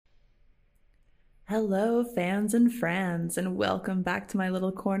Hello, fans and friends, and welcome back to my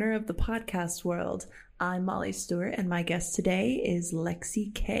little corner of the podcast world. I'm Molly Stewart, and my guest today is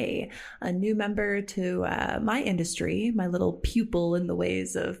Lexii Kay, a new member to my industry, my little pupil in the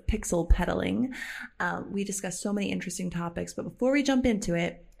ways of pixel peddling. We discuss so many interesting topics, but before we jump into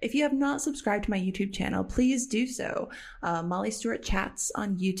it, if you have not subscribed to my YouTube channel, please do so. Molly Stewart Chats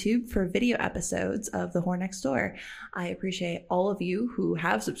on YouTube for video episodes of The Whore Next Door. I appreciate all of you who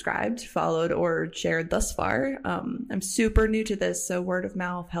have subscribed, followed, or shared thus far. I'm super new to this, so word of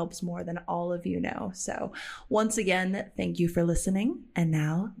mouth helps more than all of you know. So once again, thank you for listening. And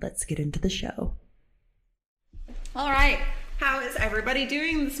now let's get into the show. All right. How is everybody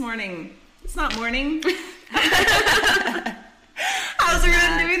doing this morning? It's not morning. How's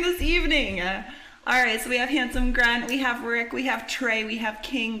everyone doing this evening? All right, so we have Handsome Grunt, we have Rick, we have Trey, we have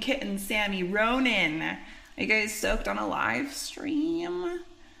King, Kitten, Sammy, Ronan. Are you guys stoked on a live stream?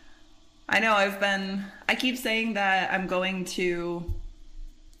 I know I keep saying that I'm going to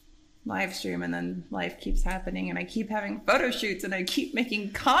live stream and then life keeps happening and I keep having photo shoots and I keep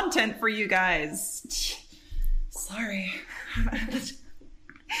making content for you guys. Sorry.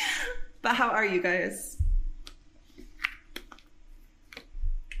 But how are you guys?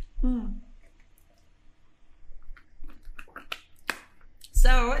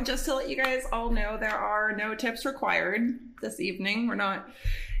 So just to let you guys all know, there are no tips required this evening. We're not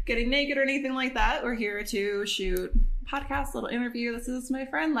getting naked or anything like that. We're here to shoot a podcast, little interview. This is my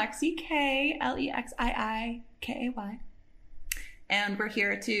friend Lexii Kay, Lexiikay. And we're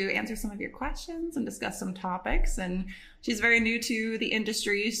here to answer some of your questions and discuss some topics. And she's very new to the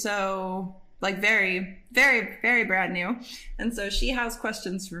industry, so like very, very, very brand new. And so she has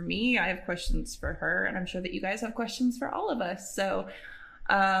questions for me. I have questions for her. And I'm sure that you guys have questions for all of us. So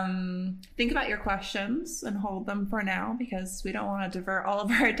think about your questions and hold them for now because we don't want to divert all of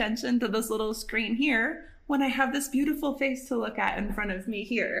our attention to this little screen here when I have this beautiful face to look at in front of me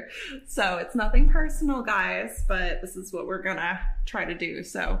here. So it's nothing personal, guys, but this is what we're gonna try to do.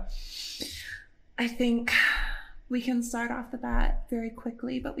 So I think we can start off the bat very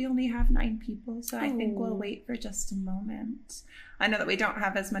quickly, but we only have 9 people, so I think we'll wait for just a moment. I know that we don't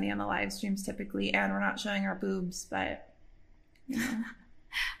have as many on the live streams typically, and we're not showing our boobs, but, you know.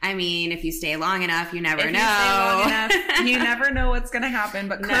 I mean, if you stay long enough, you never know. You stay long enough, you never know what's going to happen,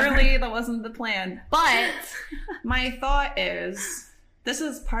 but currently that wasn't the plan. But my thought is, this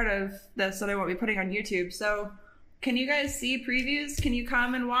is part of this that I won't be putting on YouTube, so can you guys see previews? Can you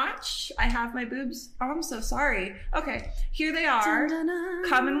come and watch? I have my boobs. Oh, I'm so sorry. Okay, here they are. Dun-dun-dun.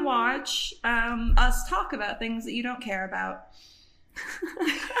 Come and watch us talk about things that you don't care about.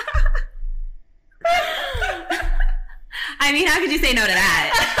 I mean, how could you say no to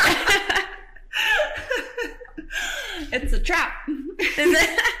that? It's a trap. Is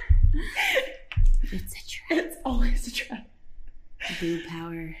it? It's a trap. It's always a trap. Boob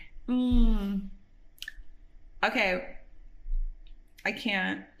power. Okay. I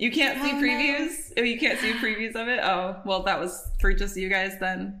can't. You can't see previews? Oh, you can't see previews of it? Oh, well, that was for just you guys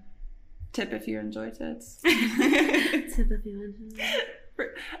then. Tip if you enjoy tits. Tip if you enjoy.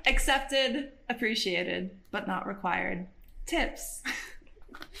 Accepted, appreciated, but not required. Tips.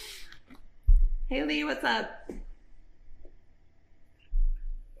 Hey, Lee, what's up?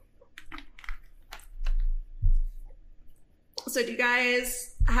 So do you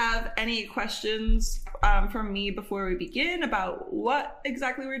guys have any questions from me before we begin about what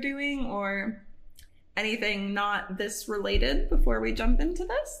exactly we're doing or anything not this related before we jump into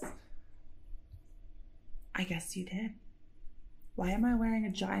this? I guess you did. Why am I wearing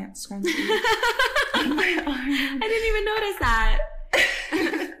a giant scrunchie on my arm? I didn't even notice that.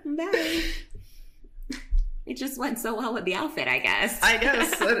 Bye. It just went so well with the outfit, I guess. I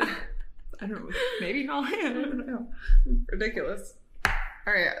guess. I don't know. Maybe not. I don't know. Ridiculous.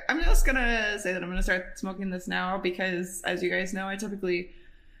 All right. I'm just going to say that I'm going to start smoking this now because, as you guys know, I typically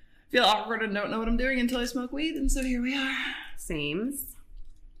feel awkward and don't know what I'm doing until I smoke weed. And so here we are. Sames.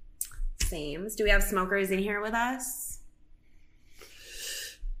 Do we have smokers in here with us?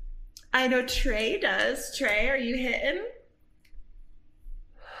 I know Trey does. Trey, are you hitting?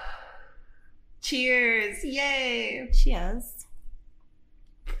 Cheers. Yay. Cheers.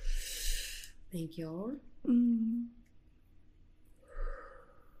 Thank you.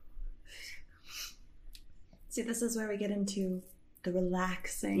 See, this is where we get into the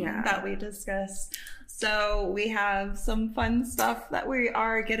relaxing that we discuss. So we have some fun stuff that we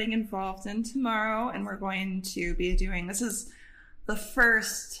are getting involved in tomorrow, and we're going to be doing, this is the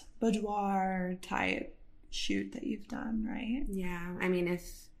first boudoir type shoot that you've done, right? Yeah, I mean,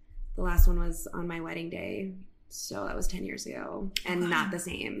 if the last one was on my wedding day, So that was 10 years ago and not the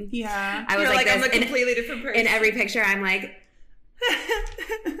same. Yeah. I was You're like I'm a this. completely different person. In every picture, I'm like,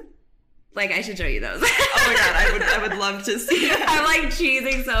 like I should show you those. Oh my God, I would love to see it. I'm like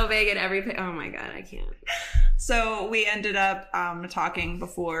cheesing so big in every picture. Oh my God, I can't. So we ended up talking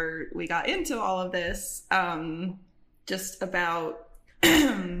before we got into all of this, just about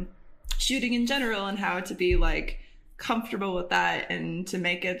shooting in general and how to be like comfortable with that and to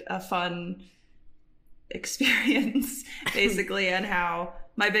make it a fun experience, basically, and how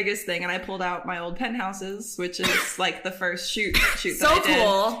my biggest thing, and I pulled out my old penthouses, which is like the first shoot So that I did.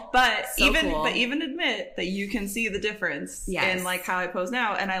 cool. But So cool. even admit that you can see the difference in like how I pose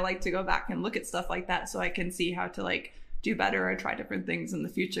now, and I like to go back and look at stuff like that so I can see how to like do better or try different things in the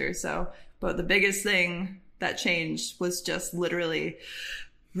future. So, but the biggest thing that changed was just literally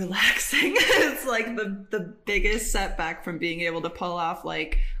relaxing. It's like the biggest setback from being able to pull off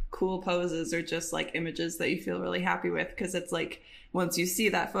like cool poses or just like images that you feel really happy with, because it's like once you see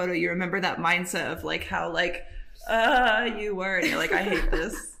that photo you remember that mindset of like how like you were and you're like, I hate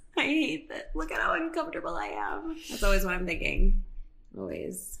this. I hate that. Look at how uncomfortable I am. That's always what I'm thinking.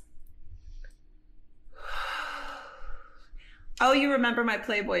 Always. Oh, you remember my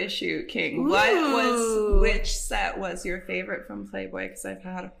Playboy shoot, King. Ooh. Which set was your favorite from Playboy? Because I've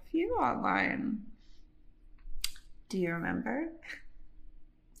had a few online. Do you remember?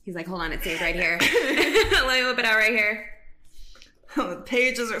 He's like, hold on, it's saved right here. Let me whip it out right here. Oh, the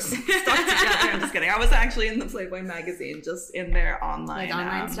pages are stuck together. I'm just kidding. I was actually in the Playboy magazine, just in their online. Like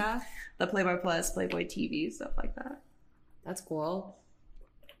online stuff? The Playboy Plus, Playboy TV, stuff like that. That's cool.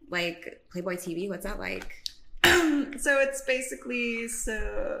 Like Playboy TV, what's that like? So it's basically,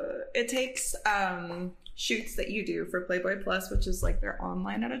 it takes shoots that you do for Playboy Plus, which is like their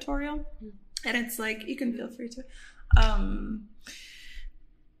online editorial. And it's like, you can feel free to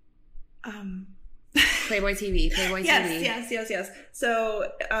Playboy TV. Yes.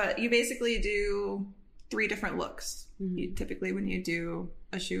 So you basically do 3 different looks. Typically when you do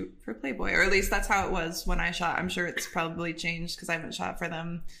a shoot for Playboy, or at least that's how it was when I shot. I'm sure it's probably changed because I haven't shot for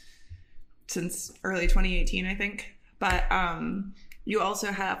them since early 2018, I think. But you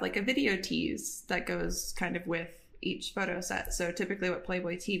also have like a video tease that goes kind of with each photo set. So typically what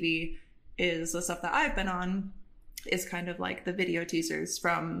Playboy TV is, the stuff that I've been on, is kind of like the video teasers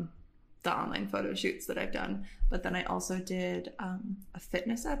from the online photo shoots that I've done. But then I also did a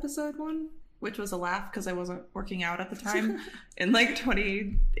fitness episode one, which was a laugh because I wasn't working out at the time in like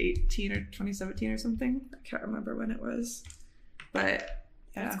 2018 or 2017 or something. I can't remember when it was. But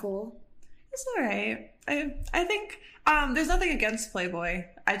yeah. That's cool. It's all right. I think there's nothing against Playboy.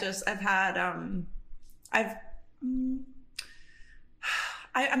 I'm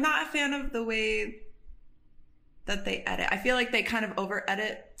not a fan of the way that they edit. I feel like they kind of over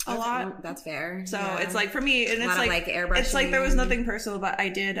edit a lot. That's fair. So yeah. it's like for me, and it's like airbrushing. It's like there was nothing personal, but I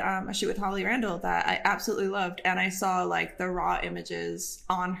did a shoot with Holly Randall that I absolutely loved, and I saw like the raw images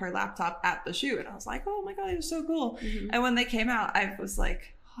on her laptop at the shoot, and I was like, oh my god, it was so cool. And when they came out, I was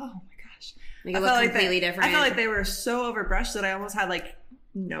like, oh my gosh, Make it look completely different. I felt like they were so overbrushed that I almost had like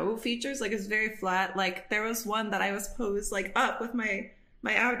no features. Like it's very flat. Like there was one that I was posed like up with my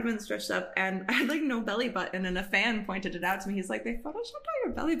abdomen stretched up, and I had like no belly button, and a fan pointed it out to me. He's like, they photoshopped out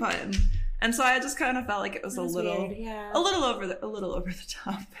your belly button. And so I just kind of felt like it was a little over the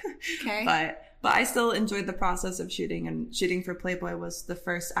top. Okay. But I still enjoyed the process of shooting, and shooting for Playboy was the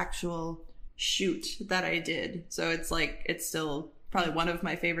first actual shoot that I did. So it's like, it's still probably one of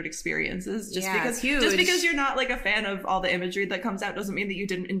my favorite experiences. Just because you're not like a fan of all the imagery that comes out doesn't mean that you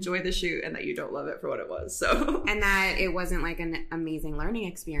didn't enjoy the shoot and that you don't love it for what it was. So and that it wasn't like an amazing learning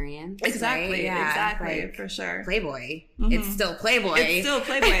experience. Exactly, right? exactly, like, for sure. Playboy. It's still Playboy. It's still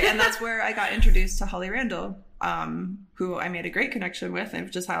Playboy, and that's where I got introduced to Holly Randall, who I made a great connection with, and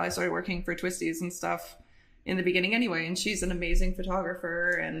just how I started working for Twisties and stuff in the beginning anyway. And she's an amazing photographer,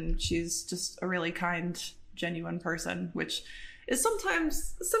 and she's just a really kind, genuine person, which is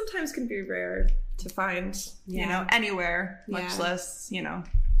sometimes can be rare to find, you know, anywhere, much less, you know,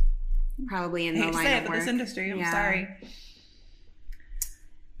 probably in the line of work. This industry. I'm sorry.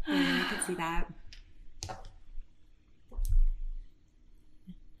 Yeah, I could see that.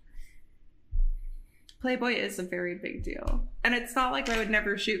 Playboy is a very big deal. And it's not like I would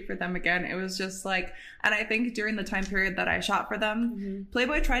never shoot for them again. It was just like, and I think during the time period that I shot for them,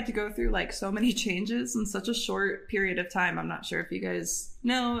 Playboy tried to go through like so many changes in such a short period of time. I'm not sure if you guys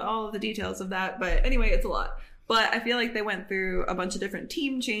know all of the details of that, but anyway, it's a lot. But I feel like they went through a bunch of different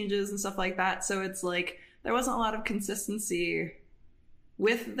team changes and stuff like that. So it's like, there wasn't a lot of consistency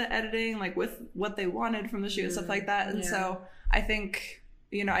with the editing, like with what they wanted from the shoot and stuff like that. And so I think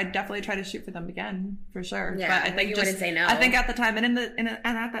I definitely try to shoot for them again, for sure. Yeah, but I think you wouldn't say no. I think at the time, and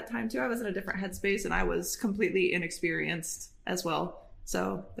at that time too, I was in a different headspace, and I was completely inexperienced as well.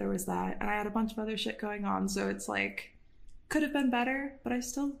 So there was that, and I had a bunch of other shit going on. So it's like, could have been better, but I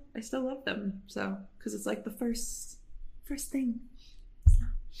still love them. So because it's like the first thing. So.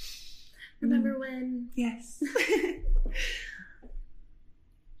 Remember when? Yes.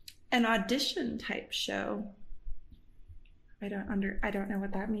 An audition type show. I don't know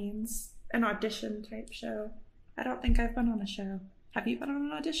what that means. An audition type show. I don't think I've been on a show. Have you been on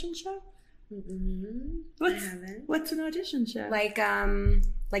an audition show? I haven't. What's an audition show? Like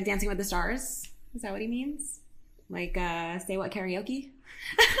Dancing with the Stars? Is that what he means? Like Say What Karaoke?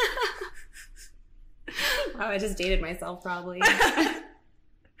 Oh, I just dated myself probably.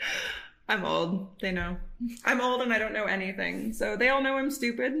 I'm old. They know. I'm old and I don't know anything. So they all know I'm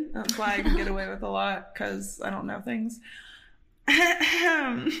stupid. That's why I can get away with a lot, because I don't know things. But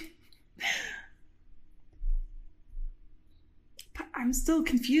I'm still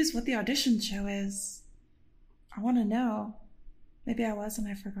confused what the audition show is. I want to know. Maybe I was and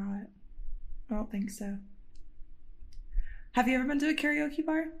I forgot. I don't think so. Have you ever been to a karaoke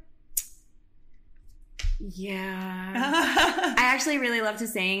bar? Yeah. I actually really love to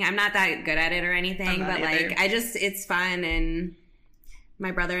sing. I'm not that good at it or anything, but like it's fun. And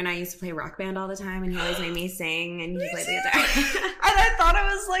my brother and I used to play Rock Band all the time, and he always made me sing, and he played the guitar. And I thought it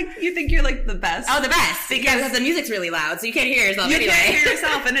was like, you think you're like the best. Oh, the best. Because the music's really loud, so you can't hear yourself anyway. You can't hear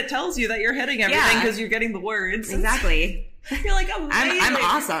yourself, and it tells you that you're hitting everything because you're getting the words. Exactly. You're like, I'm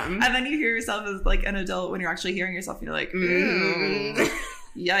awesome. And then you hear yourself as like an adult when you're actually hearing yourself, and you're like, ooh,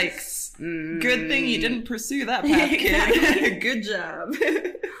 yikes. Good thing you didn't pursue that path, kid. Good job.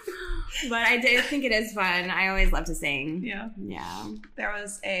 But I do think it is fun. I always love to sing. Yeah. There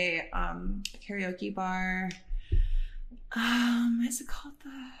was a karaoke bar. Is it called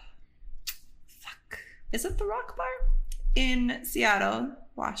Is it the Rock Bar? In Seattle,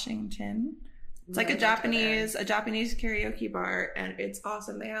 Washington. It's like a Japanese karaoke bar, and it's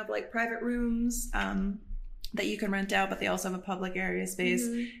awesome. They have like private rooms that you can rent out, but they also have a public area space,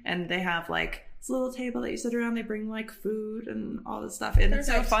 and they have like this little table that you sit around. They bring like food and all this stuff, and it's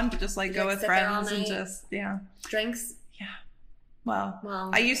so fun to just like go with friends and just drinks. Yeah. Well,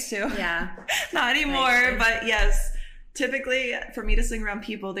 I used to. Yeah. Not anymore, but yes. Typically, for me to sing around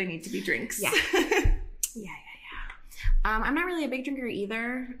people, there need to be drinks. Yeah. Yeah. I'm not really a big drinker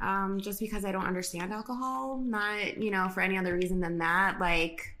either, just because I don't understand alcohol. Not, for any other reason than that.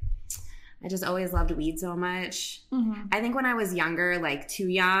 Like, I just always loved weed so much. Mm-hmm. I think when I was younger, like too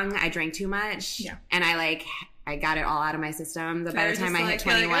young, I drank too much. Yeah. And I got it all out of my system. But by the time I hit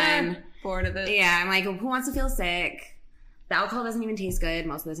 21, bored of it. Yeah, I'm like, who wants to feel sick? The alcohol doesn't even taste good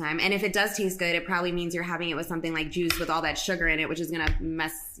most of the time. And if it does taste good, it probably means you're having it with something like juice with all that sugar in it, which is going to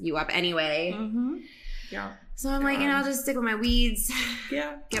mess you up anyway. Mm-hmm. Yeah. So I'm like, I'll just stick with my weeds.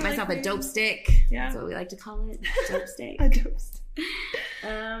 Yeah. Get myself a dope stick. Yeah. That's what we like to call it. Dope stick. A dope stick.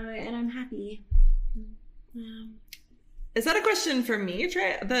 And I'm happy. Is that a question for me,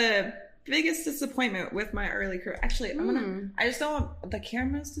 Trey? The biggest disappointment with my early career. Actually, I just don't want the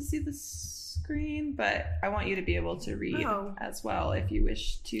cameras to see the screen, but I want you to be able to read as well if you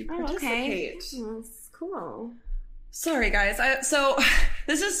wish to participate. Okay. That's cool. Sorry, guys. So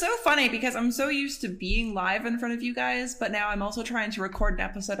this is so funny because I'm so used to being live in front of you guys, but now I'm also trying to record an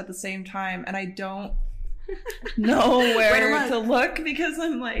episode at the same time, and I don't know where to look because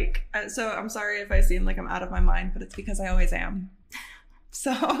I'm like, so I'm sorry if I seem like I'm out of my mind, but it's because I always am.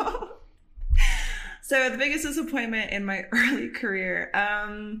 So the biggest disappointment in my early career.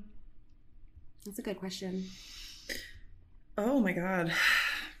 That's a good question. Oh my God.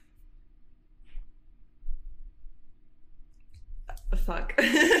 Fuck.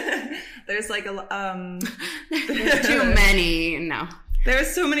 There's like there's too many. No.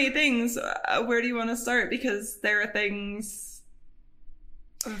 There's so many things. Where do you want to start? Because there are things.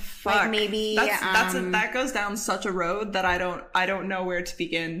 Fuck. Like maybe that goes down such a road that I don't know where to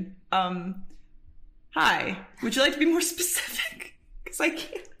begin. Hi. Would you like to be more specific? Because I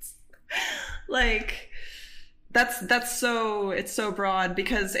can't. Like. It's so broad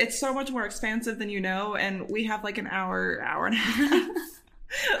because it's so much more expansive than you know, and we have like an hour and a half.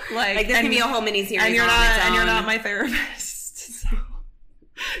 like this can be a whole mini series, and you're not my therapist, so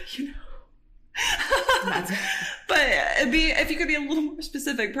But if you could be a little more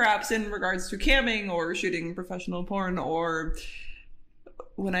specific, perhaps in regards to camming or shooting professional porn, or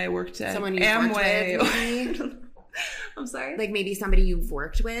when I worked at Amway. I'm sorry? Like maybe somebody you've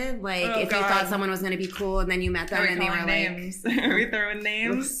worked with. Like if you thought someone was going to be cool and then you met them and they were names? Like... Are we throwing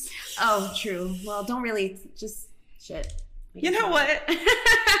names? Oh, true. Well, don't really... Just shit. You know what?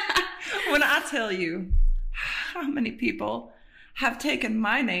 When I tell you how many people have taken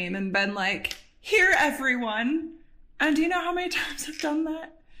my name and been like, here, everyone. And do you know how many times I've done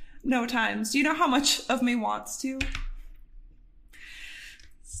that? No times. Do you know how much of me wants to?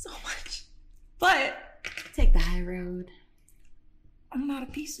 So much. But take the high road. I'm not a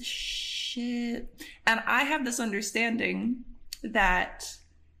piece of shit. And I have this understanding that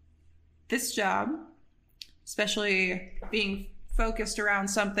this job, especially being focused around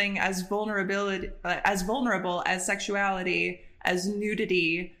something as vulnerable as sexuality, as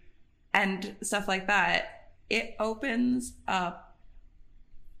nudity, and stuff like that, it opens up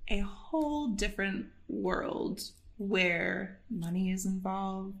a whole different world where money is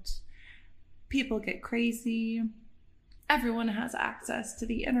involved, people get crazy, everyone has access to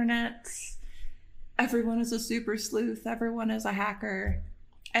the internet, everyone is a super sleuth, everyone is a hacker.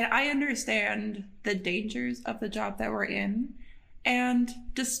 And I understand the dangers of the job that we're in. And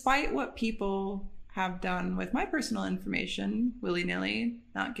despite what people have done with my personal information, willy-nilly,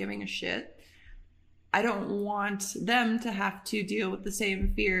 not giving a shit, I don't want them to have to deal with the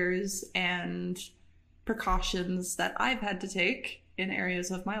same fears and precautions that I've had to take in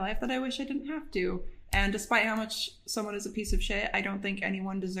areas of my life that I wish I didn't have to. And despite how much someone is a piece of shit, I don't think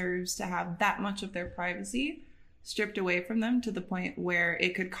anyone deserves to have that much of their privacy stripped away from them to the point where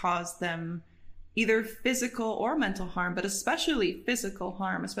it could cause them either physical or mental harm, but especially physical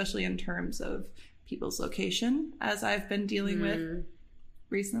harm, especially in terms of people's location, as I've been dealing with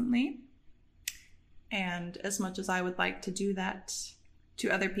recently. And as much as I would like to do that to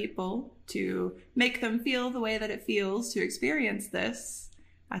other people, to make them feel the way that it feels to experience this,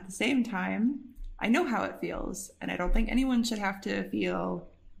 at the same time, I know how it feels. And I don't think anyone should have to feel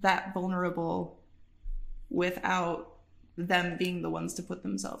that vulnerable without them being the ones to put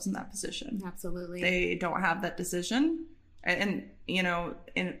themselves in that position. Absolutely. They don't have that decision. And you know,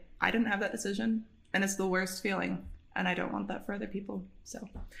 and I didn't have that decision. And it's the worst feeling. And I don't want that for other people. So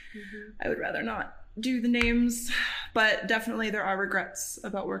I would rather not do the names. But definitely there are regrets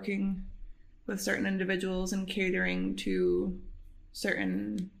about working with certain individuals and catering to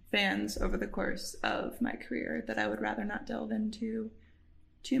certain fans over the course of my career that I would rather not delve into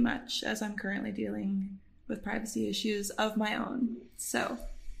too much, as I'm currently dealing with privacy issues of my own. So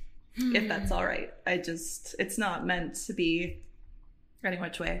if that's all right, it's not meant to be any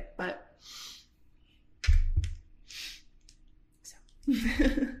which way, but so.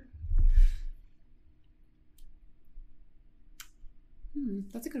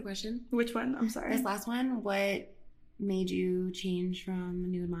 That's a good question. Which one? I'm sorry. This last one, what made you change from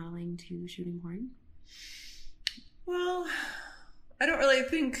nude modeling to shooting porn? Well, I don't really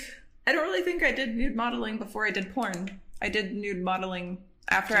think I did nude modeling before I did porn. I did nude modeling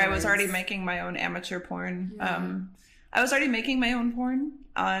after I was already making my own amateur porn. Yeah. I was already making my own porn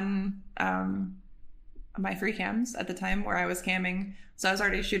on my free cams at the time where I was camming. So I was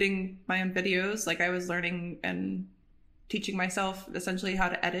already shooting my own videos. Like I was learning and teaching myself essentially how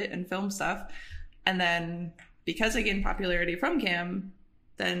to edit and film stuff. And then because I gained popularity from cam,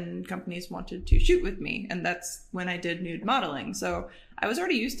 then companies wanted to shoot with me. And that's when I did nude modeling. So I was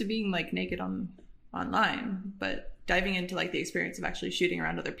already used to being like naked online, but diving into like the experience of actually shooting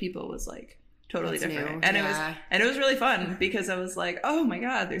around other people was like totally different. New. And it was really fun because I was like, oh my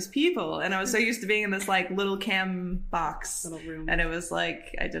God, there's people. And I was so used to being in this like little cam box. Little room. And it was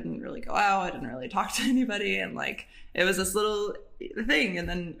like, I didn't really go out. I didn't really talk to anybody. And like, it was this little thing. And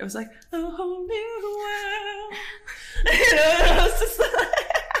then it was like, a whole new world. You know, and I was just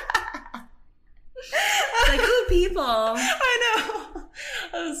like, ooh, people. I know.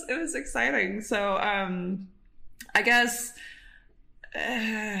 It was exciting. So, I guess,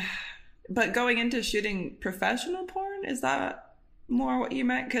 but going into shooting professional porn, is that more what you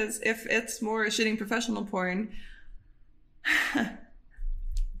meant? Because if it's more shooting professional porn,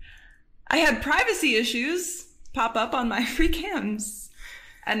 I had privacy issues pop up on my free cams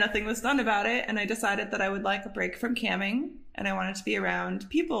and nothing was done about it. And I decided that I would like a break from camming and I wanted to be around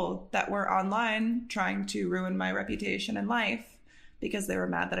people that were online trying to ruin my reputation and life because they were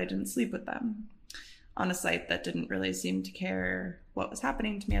mad that I didn't sleep with them on a site that didn't really seem to care what was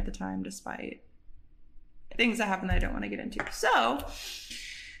happening to me at the time, despite things that happened that I don't want to get into. So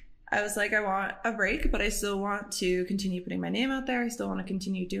I was like, I want a break, but I still want to continue putting my name out there. I still want to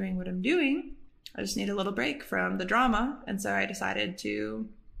continue doing what I'm doing. I just need a little break from the drama. And so I decided to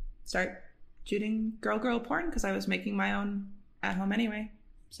start shooting girl porn because I was making my own at home anyway.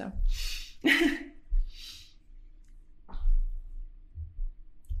 So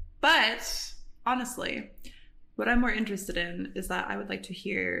but honestly, what I'm more interested in is that I would like to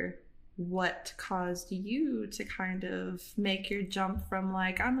hear what caused you to kind of make your jump from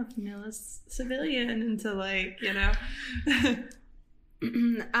like, I'm a vanilla civilian into like, you know?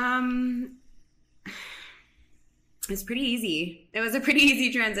 It's pretty easy. It was a pretty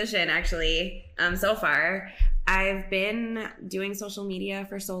easy transition, actually, so far. I've been doing social media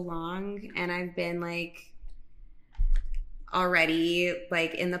for so long, and I've been like already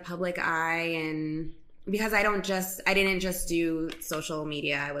like in the public eye, and because I didn't just do social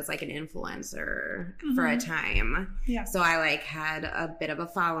media, I was like an influencer for a time. Yeah. So I like had a bit of a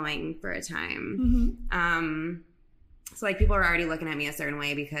following for a time. So like people were already looking at me a certain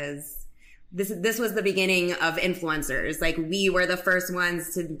way because this was the beginning of influencers. Like we were the first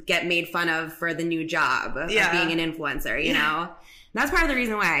ones to get made fun of for the new job of being an influencer, you know? That's part of the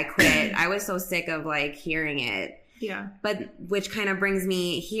reason why I quit. I was so sick of like hearing it. Yeah. But which kind of brings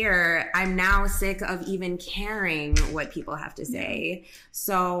me here. I'm now sick of even caring what people have to say.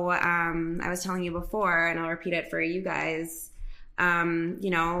 So I was telling you before, and I'll repeat it for you guys, you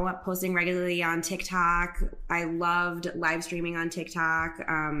know, posting regularly on TikTok. I loved live streaming on TikTok.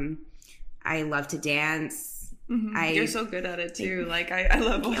 I love to dance. You're so good at it too. Like I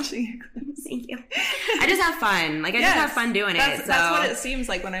love watching your clips. Thank you. I just have fun. Like I just have fun doing it. So. That's what it seems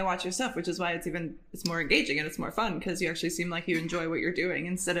like when I watch your stuff, which is why it's more engaging and it's more fun because you actually seem like you enjoy what you're doing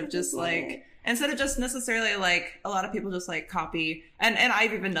instead of just necessarily like a lot of people just like copy and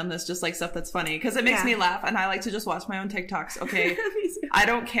I've even done this just like stuff that's funny because it makes me laugh and I like to just watch my own TikToks. Okay. I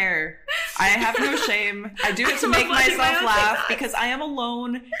don't care. I have no shame. I do it to make myself laugh because I am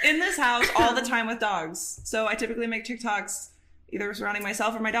alone in this house all the time with dogs. So I typically make TikToks either surrounding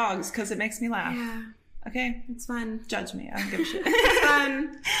myself or my dogs because it makes me laugh. Yeah. Okay. It's fun. Judge me. I don't give a shit. It's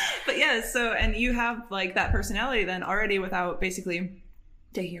fun. But yeah, so, and you have like that personality then already without basically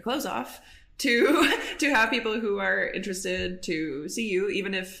taking your clothes off to have people who are interested to see you,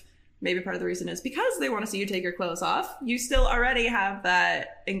 even if maybe part of the reason is because they want to see you take your clothes off. You still already have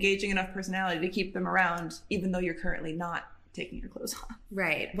that engaging enough personality to keep them around, even though you're currently not taking your clothes off.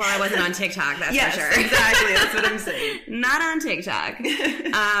 Right. Well, I wasn't on TikTok, that's for sure. Exactly. That's what I'm saying. Not on TikTok.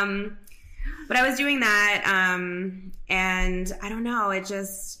 But I was doing that, and I don't know, I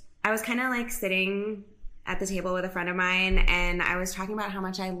was kind of like sitting at the table with a friend of mine, and I was talking about how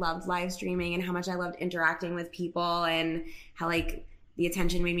much I loved live streaming and how much I loved interacting with people and how like the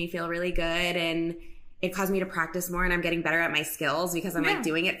attention made me feel really good and it caused me to practice more and I'm getting better at my skills because I'm like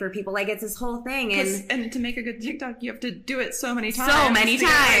doing it for people. Like it's this whole thing. And to make a good TikTok, you have to do it so many times.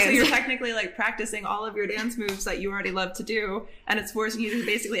 So you're technically like practicing all of your dance moves that you already love to do. And it's forcing you to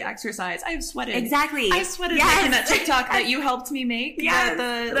basically exercise. I've sweated. Exactly. I sweated making that TikTok that you helped me make. Yeah.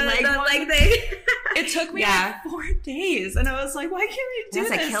 The leg thing. It took me like 4 days. And I was like, why can't we do this?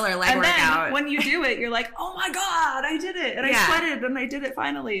 That's a killer leg workout. Then when you do it, you're like, oh my God, I did it. And I sweated and I did it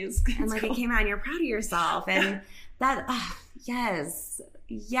finally. And like it came out and you're proud of yourself. And that, yes.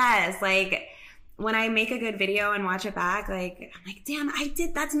 Like when I make a good video and watch it back, like I'm like, damn,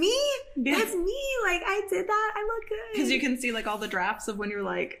 that's me. Yeah. That's me. Like I did that. I look good. Because you can see like all the drafts of when you're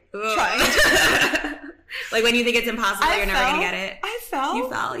like trying to. Like when you think it's impossible, you're never going to get it. I fell. You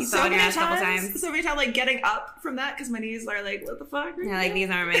fell on your ass a couple times. So many times, like getting up from that because my knees are like, what the fuck? Yeah, like these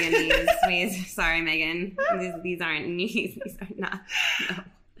aren't Megan knees. Please. Sorry, Megan. These aren't knees. These are not.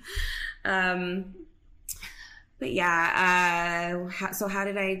 No. But yeah, so how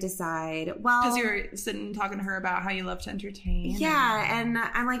did I decide? Well, because you were sitting talking to her about how you love to entertain. Yeah, and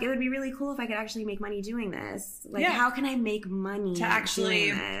I'm like, it would be really cool if I could actually make money doing this. Like, how can I make money to actually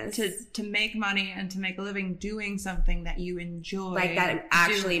doing this? to make money and to make a living doing something that you enjoy, like that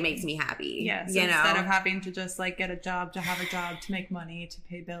actually makes me happy. Yes, instead of having to just like get a job to have a job to make money to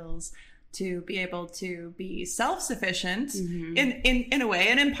pay bills, to be able to be self-sufficient in a way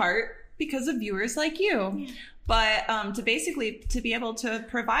and in part because of viewers like you. Yeah. But to be able to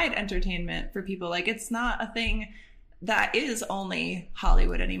provide entertainment for people, like it's not a thing that is only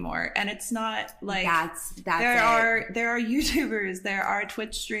Hollywood anymore, and it's not like there are YouTubers, there are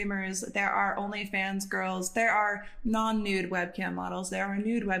Twitch streamers, there are OnlyFans girls, there are non-nude webcam models, there are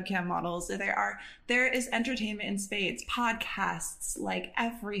nude webcam models, there is entertainment in spades, podcasts, like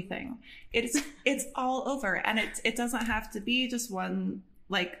everything. It's all over, and it doesn't have to be just one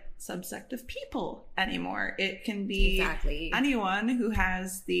like subsect of people anymore. It can be anyone who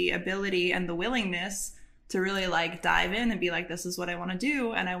has the ability and the willingness to really like dive in and be like, this is what I want to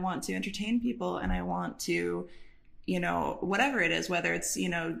do, and I want to entertain people, and I want to, you know, whatever it is, whether it's, you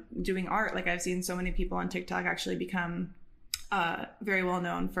know, doing art. Like I've seen so many people on TikTok actually become very well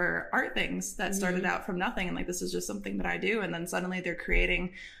known for art things that started out from nothing, and like, this is just something that I do, and then suddenly they're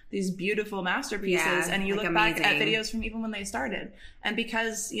creating these beautiful masterpieces, and you look back at videos from even when they started, and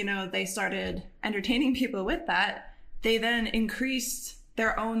because, you know, they started entertaining people with that, they then increased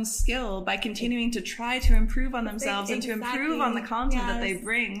their own skill by continuing to try to improve on themselves and to improve on the content that they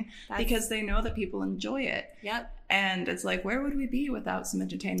bring, because they know that people enjoy it. Yep. And it's like, where would we be without some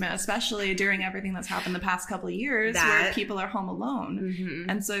entertainment, especially during everything that's happened the past couple of years where people are home alone. Mm-hmm.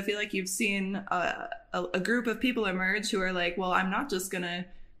 And so I feel like you've seen a group of people emerge who are like, well, I'm not just going to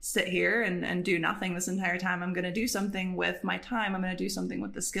sit here and do nothing this entire time. I'm going to do something with my time. I'm going to do something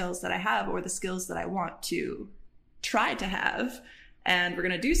with the skills that I have, or the skills that I want to try to have. And we're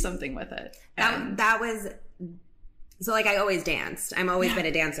going to do something with it. That was... So, like, I always danced. I've always been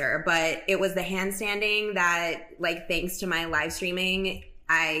a dancer. But it was the handstanding that, like, thanks to my live streaming,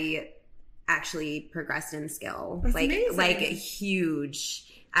 I actually progressed in skill. That's like, amazing. Like,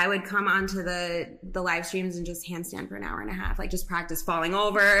 huge. I would come onto the live streams and just handstand for an hour and a half. Like, just practice falling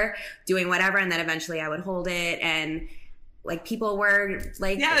over, doing whatever. And then eventually I would hold it. And, like, people were,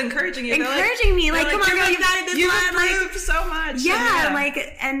 like... Yeah, encouraging you. Encouraging me. Like, come on, girl, you got it this one. You've improved so much. Yeah, like,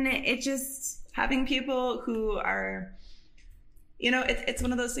 and it just... Having people who are, you know, it's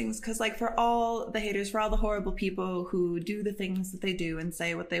one of those things, because, like, for all the haters, for all the horrible people who do the things that they do and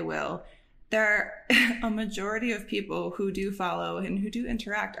say what they will, there are a majority of people who do follow and who do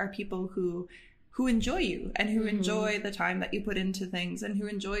interact are people who enjoy you, and who enjoy the time that you put into things, and who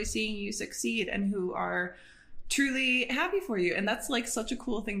enjoy seeing you succeed, and who are truly happy for you. And that's, like, such a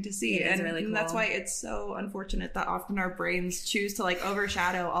cool thing to see. It is really cool. And that's why it's so unfortunate that often our brains choose to, like,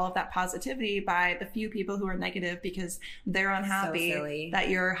 overshadow all of that positivity by the few people who are negative, because they're unhappy that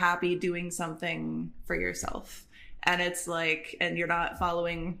you're happy doing something for yourself. And it's like, and you're not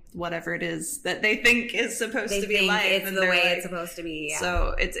following whatever it is that they think is supposed to be life. It's the way it's supposed to be. Yeah.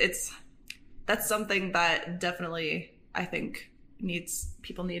 So that's something that definitely, I think,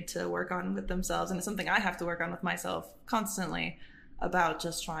 people need to work on with themselves, and it's something I have to work on with myself constantly, about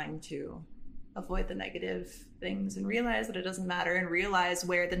just trying to avoid the negative things and realize that it doesn't matter, and realize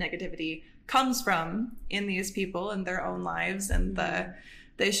where the negativity comes from in these people and their own lives, and the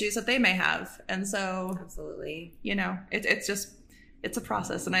issues that they may have. And so, absolutely, you know, it's a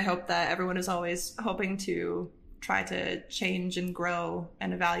process, and I hope that everyone is always hoping to try to change and grow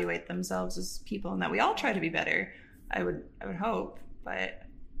and evaluate themselves as people, and that we all try to be better. I would hope, but,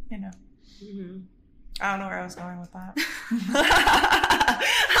 you know, I don't know where I was going with that.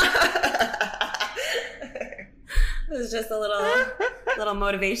 It was just a little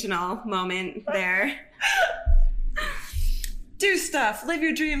motivational moment there. Do stuff, live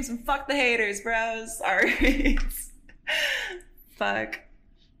your dreams, and fuck the haters, bros. Sorry. Fuck.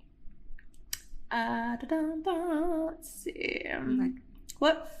 Let's see.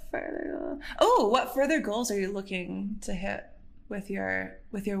 What further goals are you looking to hit with your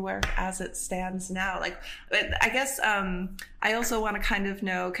work as it stands now? Like, I guess I also want to kind of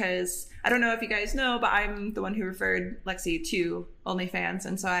know, because I don't know if you guys know, but I'm the one who referred Lexii to OnlyFans,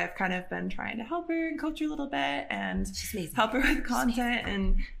 and so I've kind of been trying to help her and coach her a little bit, and help her with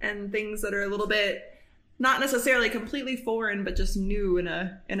content and things that are a little bit not necessarily completely foreign, but just new in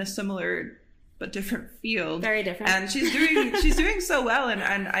a similar but different field. Very different. And she's doing so well,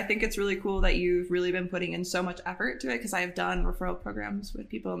 and I think it's really cool that you've really been putting in so much effort to it, because I've done referral programs with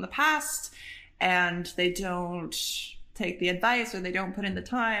people in the past, and they don't take the advice, or they don't put in the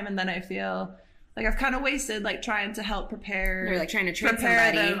time, and then I feel like I've kind of wasted, like, trying to help prepare. You're like trying to train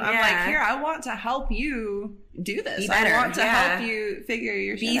somebody. Them. I'm like, here, I want to help you do this. Be better. I want to help you figure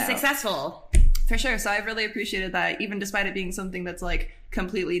your shit out. Be successful. For sure. So I've really appreciated that, even despite it being something that's, like,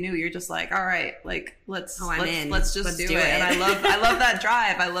 completely new. You're just like, all right, like, let's do it. And I love that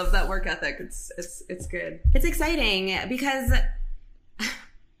drive. I love that work ethic. It's good. It's exciting because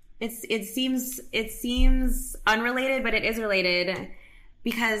it seems unrelated, but it is related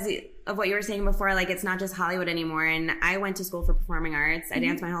because of what you were saying before. Like, it's not just Hollywood anymore. And I went to school for performing arts. I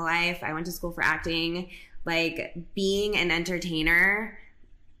danced my whole life. I went to school for acting. Like, being an entertainer,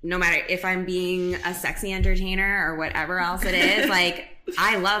 no matter if I'm being a sexy entertainer or whatever else it is, like,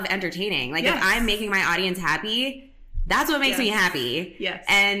 I love entertaining. Like, if I'm making my audience happy, that's what makes me happy. Yes.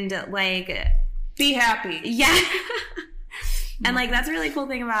 And, like, be happy. Yeah. And, like, that's a really cool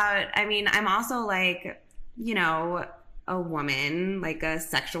thing about, I mean, I'm also, like, you know, a woman, like a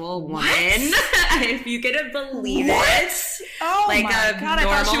sexual woman. If you could believe it. Oh, like my a God, normal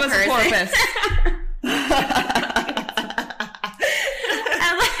I thought she was a porpoise.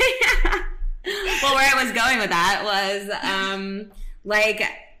 Well, where I was going with that was, like,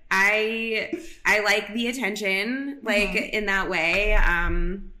 I like the attention, like in that way.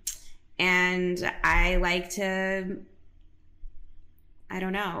 And I like to, I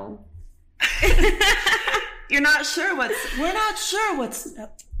don't know. We're not sure what's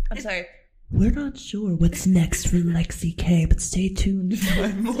I'm sorry. We're not sure what's next for Lexii Kay, but stay tuned for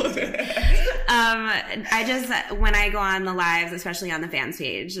more. I just, when I go on the lives, especially on the fans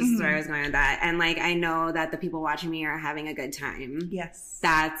page, this is where I was going with that. And like, I know that the people watching me are having a good time. Yes.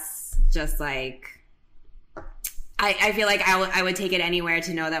 That's just like, I feel like I would take it anywhere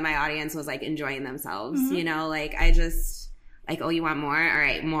to know that my audience was like enjoying themselves, you know, like I just, like, oh, you want more? All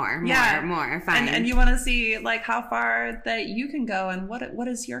right, more, fine. And you want to see like how far that you can go and what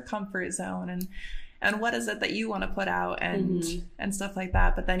is your comfort zone and what is it that you want to put out and stuff like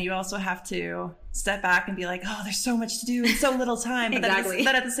that. But then you also have to step back and be like, oh, there's so much to do in so little time. But Exactly.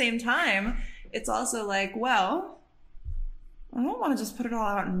 then at the same time, it's also like, well, I don't want to just put it all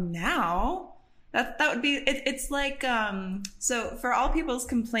out now. That would be it's like so for all people's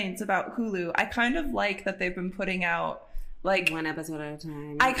complaints about Hulu, I kind of like that they've been putting out like one episode at a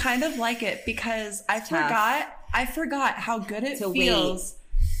time. I kind of like it because I forgot how good it feels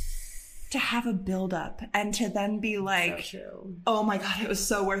to have a build up and to then be like, so true. Oh my God, it was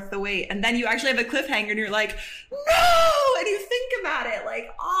so worth the wait. And then you actually have a cliffhanger and you're like, no! And you think about it like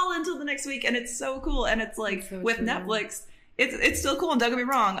all until the next week. And it's so cool. And it's like so with true. Netflix, it's still cool. And don't get me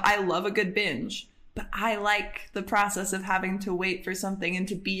wrong, I love a good binge. But I like the process of having to wait for something and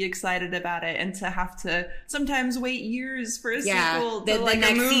to be excited about it and to have to sometimes wait years for a sequel to the like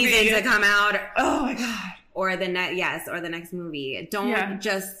next a movie season to come out. Oh my God. Or the next movie. Don't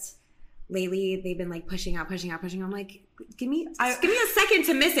just lately they've been like pushing out. I'm like, give me a second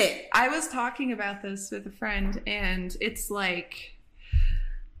to miss it. I was talking about this with a friend and it's like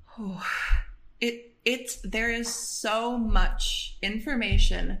there is so much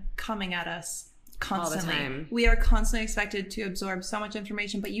information coming at us constantly. All the time. We are constantly expected to absorb so much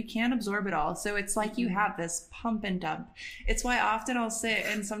information, but you can't absorb it all. So it's like you have this pump and dump. It's why often I'll sit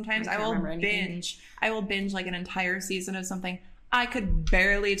and sometimes I will binge like an entire season of something. I could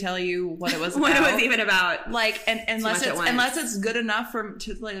barely tell you what it was about. What it was even about. Like, and unless it's good enough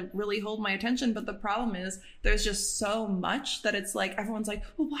to like really hold my attention. But the problem is there's just so much that it's like everyone's like,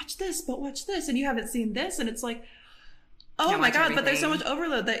 well, watch this, but watch this, and you haven't seen this, and it's like, oh my God, but there's so much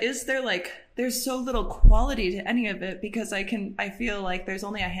overload that there's so little quality to any of it because I feel like there's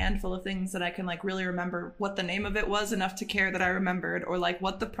only a handful of things that I can like really remember what the name of it was enough to care that I remembered or like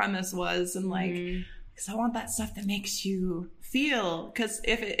what the premise was and like, because I want that stuff that makes you feel, because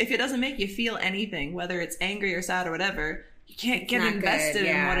if it doesn't make you feel anything, whether it's angry or sad or whatever, you can't get invested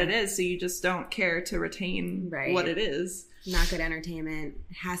in what it is, so you just don't care to retain what it is. Not good entertainment.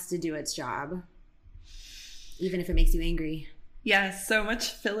 It has to do its job. Even if it makes you angry. Yes, so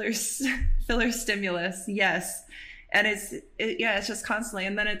much filler stimulus. Yes. And it's just constantly.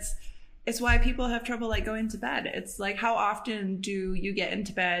 And then it's why people have trouble like going to bed. It's like, how often do you get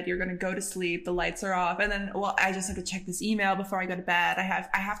into bed? You're going to go to sleep. The lights are off. And then, well, I just have to check this email before I go to bed. I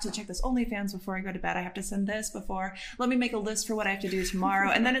have to check this OnlyFans before I go to bed. I have to send this before. Let me make a list for what I have to do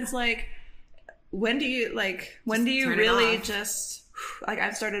tomorrow. And then it's like, when do you really just, like,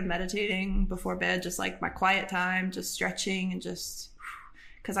 I've started meditating before bed, just like my quiet time, just stretching and just,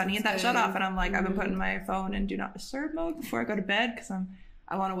 because I need that shut off. And I'm like, I've been putting my phone in do not disturb mode before I go to bed because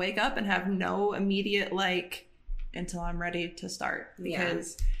I want to wake up and have no immediate like until I'm ready to start.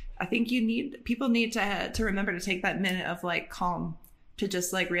 Because I think people need to remember to take that minute of like calm to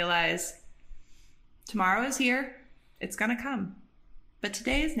just like realize tomorrow is here, it's gonna come, but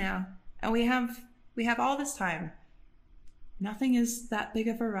today is now, and we have all this time. Nothing is that big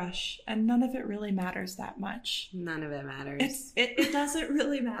of a rush, and none of it really matters that much. None of it matters. It doesn't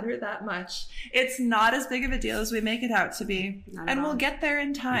really matter that much. It's not as big of a deal as we make it out to be. And we'll get there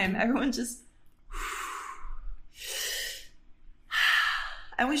in time. Everyone just...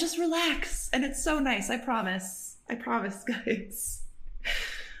 and we just relax. And it's so nice. I promise. I promise, guys.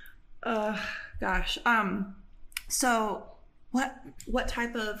 Gosh. So... What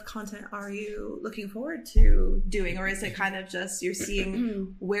type of content are you looking forward to doing? Or is it kind of just you're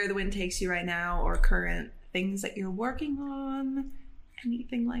seeing where the wind takes you right now, or current things that you're working on?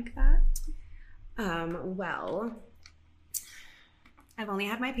 Anything like that? Well, I've only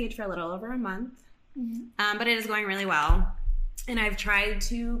had my page for a little over a month, but it is going really well. And I've tried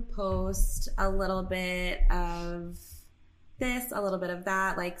to post a little bit of this, a little bit of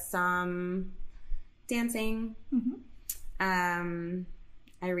that, like some dancing.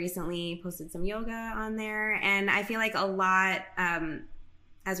 I recently posted some yoga on there, and I feel like a lot,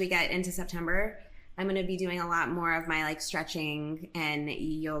 as we get into September, I'm going to be doing a lot more of my like stretching and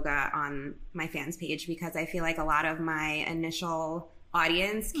yoga on my fans page, because I feel like a lot of my initial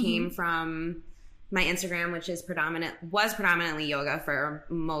audience came from my Instagram, which was predominantly yoga for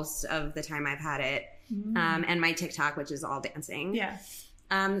most of the time I've had it. And my TikTok, which is all dancing. Yeah.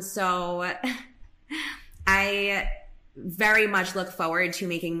 So I very much look forward to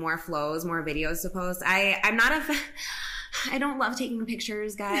making more flows, more videos to post. I don't love taking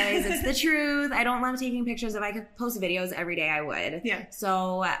pictures, guys. It's the truth. I don't love taking pictures. If I could post videos every day, I would. Yeah.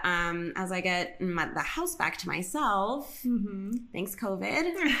 So as I get the house back to myself, thanks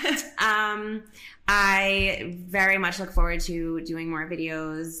COVID, I very much look forward to doing more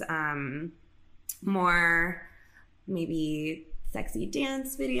videos, more maybe sexy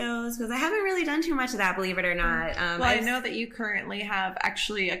dance videos, because I haven't really done too much of that, believe it or not. Well, I know that you currently have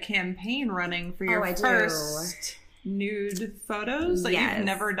actually a campaign running for your first nude photos that you've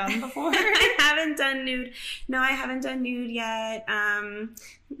never done before. I haven't done nude. No, I haven't done nude yet.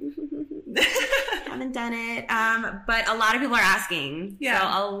 Haven't done it. But a lot of people are asking. Yeah. So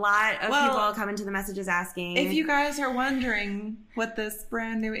a lot of people come into the messages asking. If you guys are wondering what this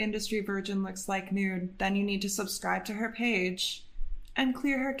brand new industry virgin looks like nude, then you need to subscribe to her page and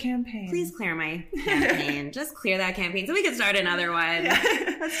clear her campaign. Please clear my campaign. Just clear that campaign so we can start another one.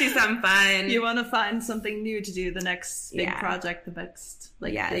 Yeah. Let's do something fun. You want to find something new to do the next big project, the next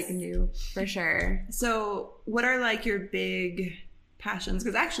big new. For sure. So what are like your big passions?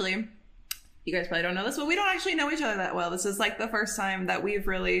 Because actually, you guys probably don't know this, but we don't actually know each other that well. This is like the first time that we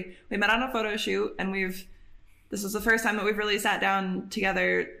met on a photo shoot, and this was the first time that we've really sat down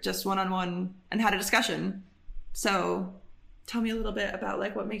together just one-on-one and had a discussion. So tell me a little bit about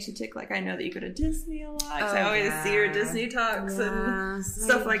like what makes you tick. Like, I know that you go to Disney a lot, because I always see your Disney talks and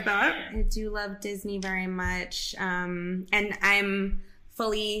stuff like that. I do love Disney very much. And I'm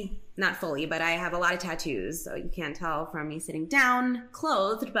not fully, but I have a lot of tattoos, so you can't tell from me sitting down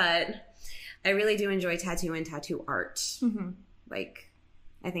clothed, but I really do enjoy tattoo and tattoo art. Like,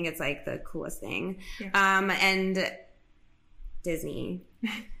 I think it's like the coolest thing. Yeah. And Disney.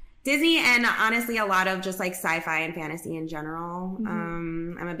 And honestly, a lot of just like sci-fi and fantasy in general.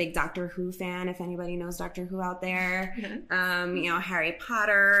 I'm a big Doctor Who fan, if anybody knows Doctor Who out there. Harry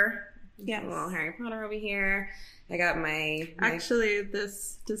Potter. Yes. Well, Harry Potter over here. I got my... Actually,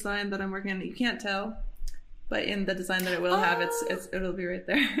 this design that I'm working on, you can't tell, but in the design that it will have, it'll be right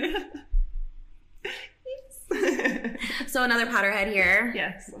there. So another Potterhead here.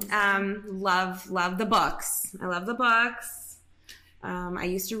 Yes. Love the books. I love the books. I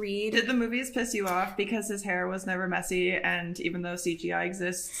used to read. Did the movies piss you off because his hair was never messy, and even though CGI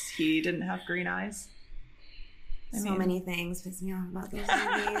exists, he didn't have green eyes? Many things piss me off about those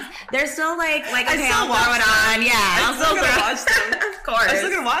movies. They're still like okay, I'll throw it on. Yeah, I'm still gonna watch them. Of course. I'm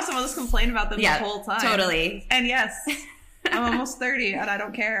still gonna watch them. I'll just complain about them the whole time. Totally. And yes, I'm almost 30 and I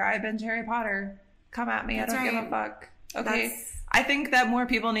don't care. I binge Harry Potter. Come at me. I don't give a fuck. Okay. I think that more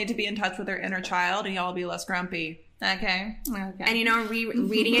people need to be in touch with their inner child, and y'all will be less grumpy. Okay. And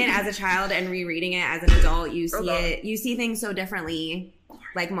reading it as a child and rereading it as an adult, you see things so differently,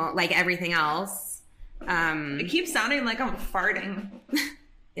 like everything else. It keeps sounding like I'm farting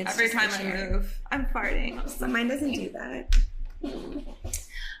every time I move. I'm farting. So mine doesn't do that.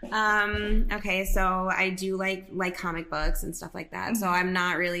 Okay, so I do like comic books and stuff like that. So I'm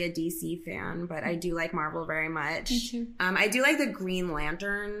not really a DC fan, but I do like Marvel very much. Me too. I do like the Green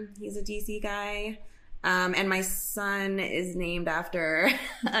Lantern. He's a DC guy. And my son is named after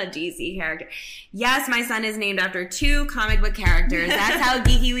a DC character. Yes, my son is named after 2 comic book characters. That's how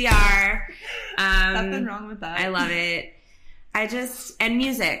geeky we are. Nothing wrong with that. I love it. And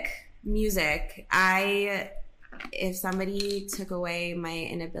music. If somebody took away my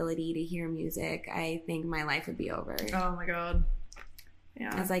inability to hear music, I think my life would be over. Oh my God.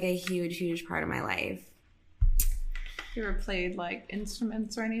 Yeah. That's like a huge, huge part of my life. You ever played like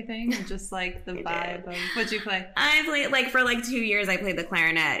instruments or anything, or just like the vibe of what'd you play? I played for 2 years. I played the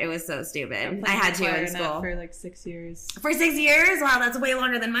clarinet. It was so stupid. I had to in school for 6 years. For 6 years? Wow, that's way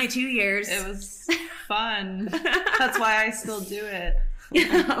longer than my 2 years. It was fun. That's why I still do it.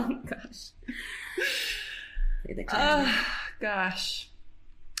 Oh gosh. Oh gosh.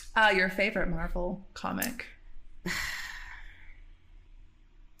 Your favorite Marvel comic?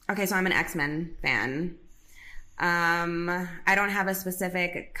 Okay, so I'm an X-Men fan. I don't have a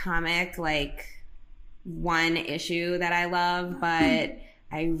specific comic, like one issue that I love, but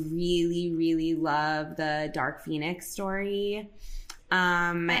I really, really love the Dark Phoenix story.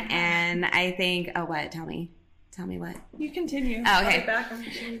 And I think, what? Tell me what. You continue. Oh,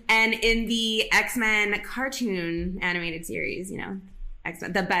 okay. And in the X-Men cartoon animated series,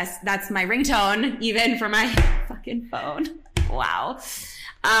 X-Men. The best. That's my ringtone, even for my fucking phone. Wow.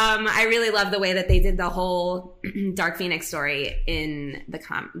 I really love the way that they did the whole Dark Phoenix story in the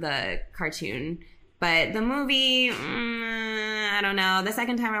cartoon. But the movie, I don't know. The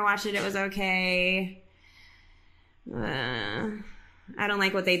second time I watched it, it was okay. I don't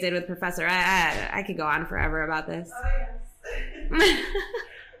like what they did with Professor. I could go on forever about this. Oh, yes.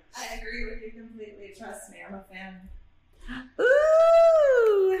 I agree with you completely. Trust me, I'm a fan.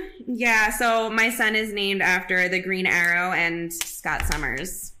 Ooh! Yeah, so my son is named after the Green Arrow and Scott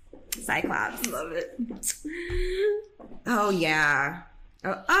Summers, Cyclops. Love it. Oh, yeah.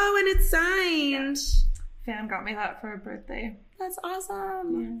 Oh, and it's signed. Fan got me that for a birthday. That's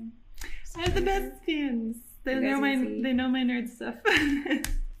awesome. Yeah. I have the best fans. They know my nerd stuff. The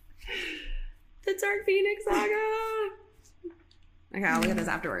Dark Phoenix saga. Okay, I'll look at this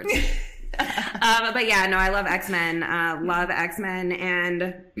afterwards. But yeah, no, I love X-Men.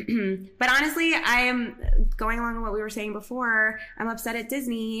 And but honestly, I am going along with what we were saying before. I'm upset at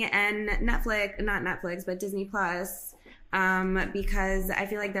Disney and Disney Plus, because I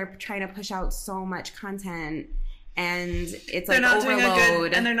feel like they're trying to push out so much content, and it's like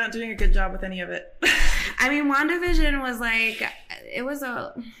overload. And they're not doing a good job with any of it. I mean, WandaVision was like, it was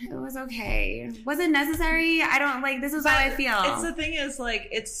okay. Was it necessary? I don't like. This is how I feel. It's the thing is like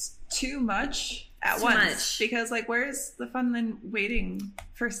it's too much at once. Because like, where's the fun in waiting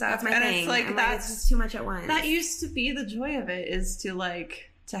for stuff? That's my thing. It's like it's just too much at once. That used to be the joy of it, is to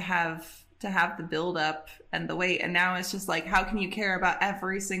have the build up and the wait, and now it's just like, how can you care about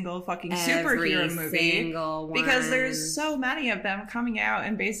every single fucking superhero movie? Because there's so many of them coming out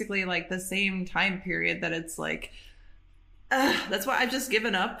in basically like the same time period that it's like, that's why I've just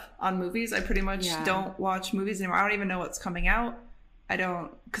given up on movies. I pretty much don't watch movies anymore. I don't even know what's coming out.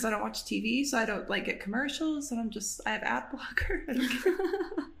 Because I don't watch TV, so I don't like get commercials, and I have ad blocker. I don't care.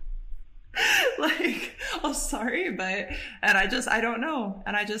 Like, oh, sorry, I don't know.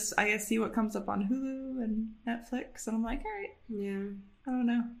 And I see what comes up on Hulu and Netflix, and I'm like, all right. Yeah. I don't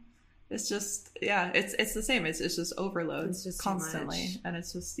know. It's just, it's the same. It's just overload. It's just constantly. And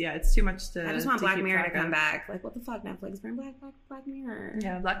it's just, it's too much to. I just want Black Mirror to come back. Like, what the fuck, Netflix? Bring Black Mirror.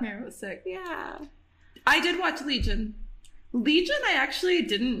 Yeah, Black Mirror was sick. Yeah. I did watch Legion. I actually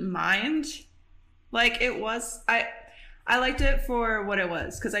didn't mind. Like, it was, I liked it for what it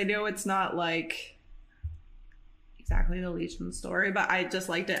was, because I know it's not like exactly the Legion story, but I just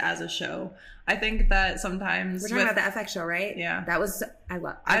liked it as a show. I think that sometimes we're talking about the FX show, right? Yeah, that was I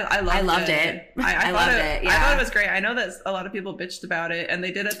loved it. I loved it. Yeah. I thought it was great. I know that a lot of people bitched about it, and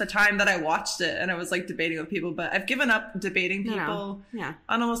they did at the time that I watched it, and I was like debating with people. But I've given up debating people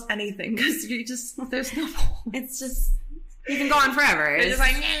on almost anything, because there's no point. It's just. You can go on forever. It's just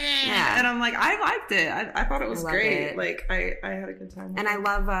like, and I'm like, I liked it. I thought it was great. It. Like, I had a good time. And I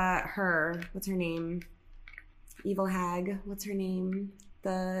love her. What's her name? Evil Hag. What's her name?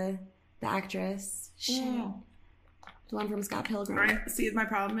 The actress. Shit. The one from Scott Pilgrim. Right. See, my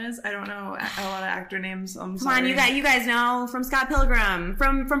problem is I don't know a lot of actor names. Come on, you guys know from Scott Pilgrim,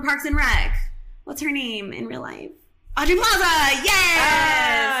 from Parks and Rec. What's her name in real life? Audrey Plaza.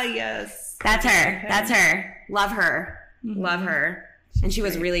 Yes. Yes. That's her. That's her. Love her. Mm-hmm. Love her. And she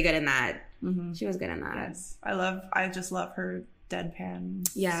was really good in that. Mm-hmm. She was good in that. Yes. I just love her deadpan.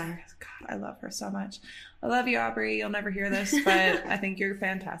 Yeah. God, I love her so much. I love you, Aubrey. You'll never hear this, but I think you're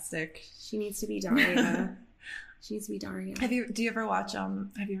fantastic. She needs to be Daria. She needs to be Daria. Do you ever watch, have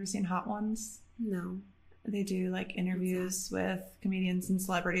you ever seen Hot Ones? No. They do like interviews with comedians and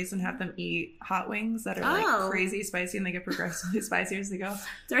celebrities and have them eat hot wings that are like crazy spicy, and they get progressively spicier as they go.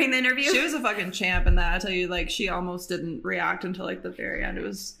 During the interview? She was a fucking champ in that. I tell you, like, she almost didn't react until like the very end. It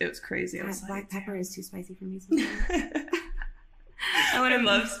was crazy. God, black pepper is too spicy for me sometimes. I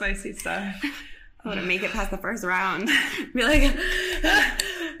love spicy stuff. I want to make it past the first round. Be like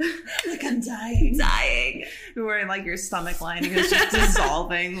I'm dying. You're wearing like your stomach lining is just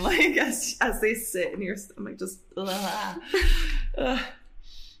dissolving, like as they sit in your stomach, just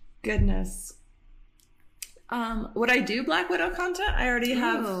goodness. Would I do Black Widow content? I already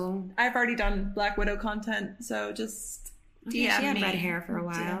have. Ooh. I've already done Black Widow content, so just DM she had me. red hair for a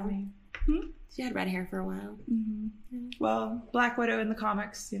while. She had red hair for a while. Mm-hmm. Yeah. Well, Black Widow in the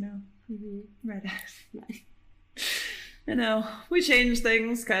comics, you know. Mm-hmm. Red hair. You know, we change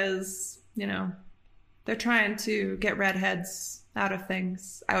things because, you know, they're trying to get redheads out of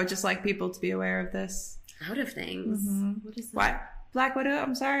things. I would just like people to be aware of this. Out of things? Mm-hmm. What is that? What? Black Widow,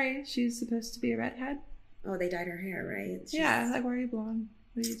 I'm sorry. She's supposed to be a redhead. Oh, they dyed her hair, right? Yeah, like, why are you blonde?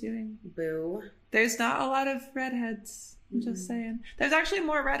 What are you doing? Boo. There's not a lot of redheads. I'm just saying. There's actually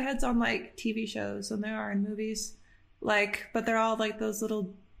more redheads on, like, TV shows than there are in movies. like, but they're all like those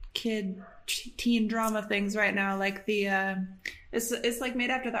little teen drama things right now. Like the it's like made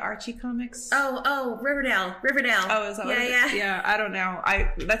after the Archie comics. Oh, Riverdale. Oh, is that what it is? Yeah, I don't know.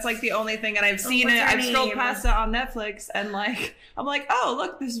 That's like the only thing, and I've seen it. I've scrolled past it on Netflix, and like I'm like, oh,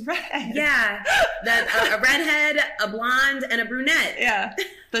 look, there's redhead. Yeah, that a redhead, a blonde, and a brunette. Yeah,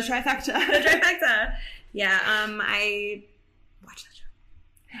 the trifecta. The trifecta. Yeah, I watched that show.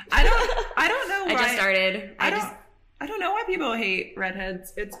 I don't know. I just started. I don't know why people hate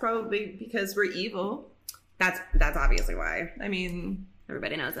redheads. It's probably because we're evil. That's obviously why. I mean,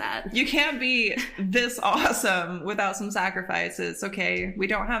 everybody knows that. You can't be this awesome without some sacrifices, okay? We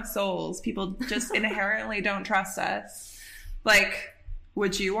don't have souls. People just inherently don't trust us. Like,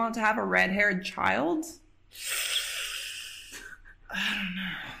 would you want to have a red-haired child? I don't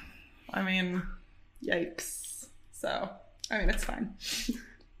know. I mean, yikes. So, I mean, it's fine.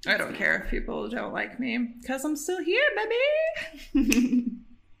 I don't care if people don't like me, because I'm still here, baby.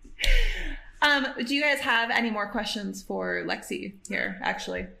 Do you guys have any more questions for Lexi here,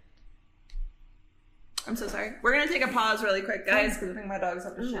 actually? I'm so sorry. We're going to take a pause really quick, guys, because I think my dogs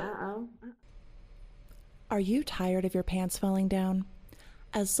have to shit. Are you tired of your pants falling down?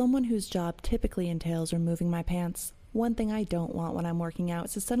 As someone whose job typically entails removing my pants, one thing I don't want when I'm working out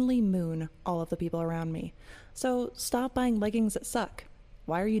is to suddenly moon all of the people around me. So stop buying leggings that suck.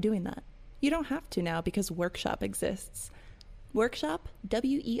 Why are you doing that? You don't have to now because Workshop exists. Workshop,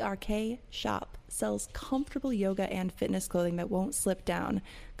 W-E-R-K, shop, sells comfortable yoga and fitness clothing that won't slip down,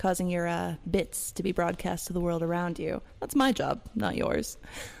 causing your bits to be broadcast to the world around you. That's my job, not yours.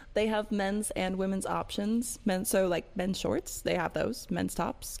 They have men's and women's options. So like men's shorts, they have those. Men's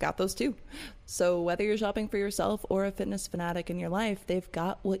tops, got those too. So whether you're shopping for yourself or a fitness fanatic in your life, they've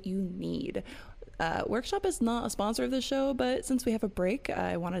got what you need. Workshop is not a sponsor of the show, but since we have a break,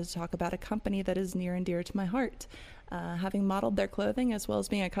 I wanted to talk about a company that is near and dear to my heart. Having modeled their clothing as well as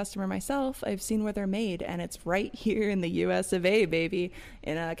being a customer myself, I've seen where they're made, and it's right here in the US of A, baby,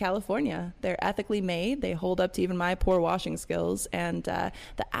 in California. They're ethically made, they hold up to even my poor washing skills, and the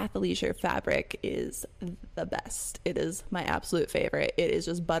athleisure fabric is the best. It is my absolute favorite. It is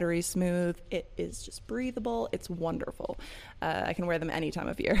just buttery smooth, it is just breathable, it's wonderful. I can wear them any time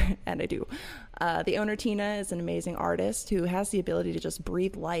of year, and I do. The owner, Tina, is an amazing artist who has the ability to just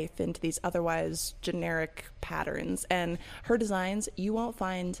breathe life into these otherwise generic patterns, and her designs you won't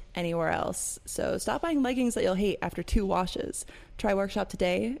find anywhere else. So stop buying leggings that you'll hate after 2 washes. Try Workshop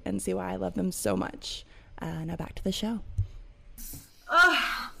today and see why I love them so much. Now back to the show.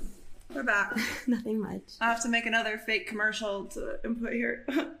 Oh, we're back. Nothing much. I have to make another fake commercial to input here.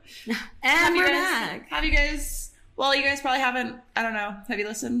 And we're back. Have you guys... Well, you guys probably haven't, I don't know, have you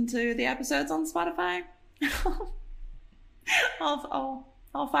listened to the episodes on Spotify? all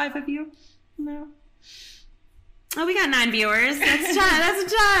 5 of you? No. Oh, we got 9 viewers. That's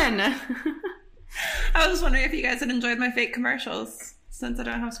a ton. I was just wondering if you guys had enjoyed my fake commercials, since I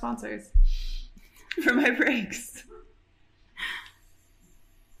don't have sponsors for my breaks.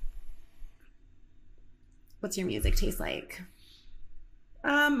 What's your music taste like?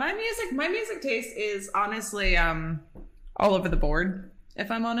 My music taste is honestly all over the board,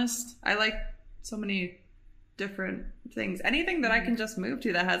 if I'm honest. I like so many different things. Anything that I can just move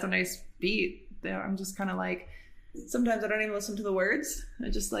to that has a nice beat, I'm just kind of like, sometimes I don't even listen to the words. I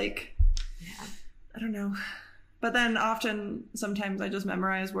just like, I don't know. But then sometimes I just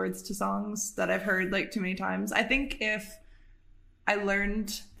memorize words to songs that I've heard like too many times. I think if I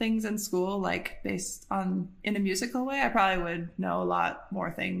learned things in school, like based on in a musical way, I probably would know a lot more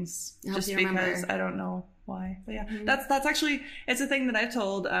things just because remember. I don't know why. But yeah, that's actually, it's a thing that I've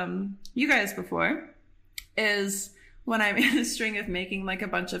told you guys before, is when I'm in a string of making like a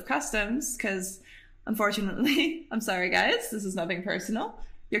bunch of customs, because unfortunately, I'm sorry guys, this is nothing personal.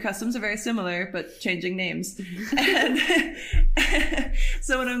 Your customs are very similar, but changing names. And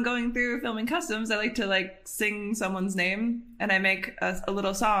so when I'm going through filming customs, I like to like sing someone's name, and I make a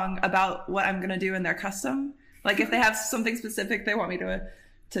little song about what I'm going to do in their custom. Like if they have something specific they want me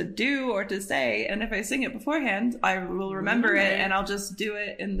to do or to say, and if I sing it beforehand, I will remember it and I'll just do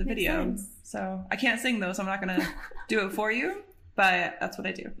it in the video. Sense. So I can't sing though, so I'm not going to do it for you, but that's what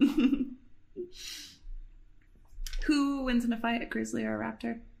I do. Who wins in a fight, a grizzly or a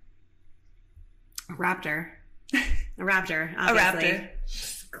raptor? A raptor. A raptor, obviously. A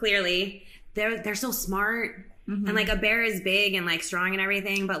raptor. Clearly. They're so smart. Mm-hmm. And like a bear is big and like strong and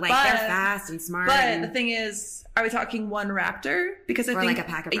everything, but like they're fast and smart. But the thing is, are we talking one raptor? Because I think like a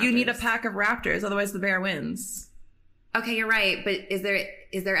pack of raptors. You need a pack of raptors, otherwise the bear wins. Okay, you're right. But is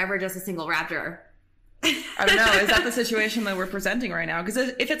there ever just a single raptor? I don't know. Is that the situation that we're presenting right now? Because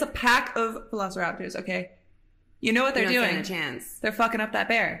if it's a pack of velociraptors, okay. You know what they're you don't doing. stand a chance. They're fucking up that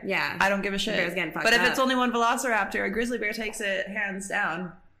bear. Yeah. I don't give a shit. The bear's getting fucked but if up. it's only one velociraptor, a grizzly bear takes it hands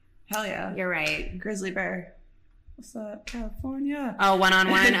down. Hell yeah. You're right. Grizzly bear. What's up, California? Oh,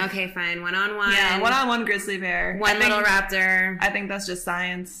 one-on-one? Okay, fine. One-on-one. Yeah, one-on-one grizzly bear. One little raptor. I think that's just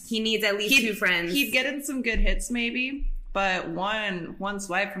science. He needs at least 2 friends. He'd get in some good hits maybe, but one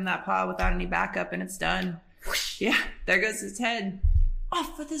swipe from that paw without any backup and it's done. Yeah, there goes his head.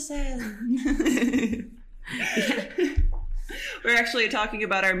 Off with his head. We're actually talking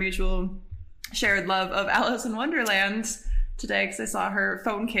about our mutual shared love of Alice in Wonderland today because I saw her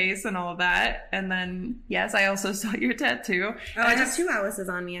phone case and all of that. And then, yes, I also saw your tattoo. Oh, I have 2 Alice's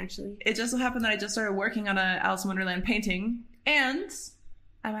on me, actually. It just so happened that I just started working on a Alice in Wonderland painting. And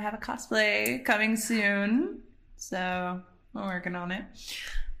I might have a cosplay coming soon. So I'm working on it.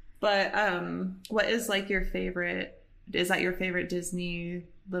 But what is like your favorite? Is that your favorite Disney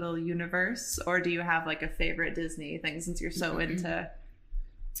little universe? Or do you have like a favorite Disney thing since you're so into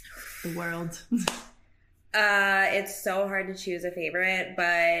the world? It's so hard to choose a favorite,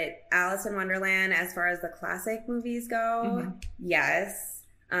 but Alice in Wonderland, as far as the classic movies go, yes,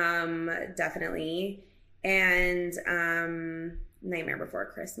 definitely. And Nightmare Before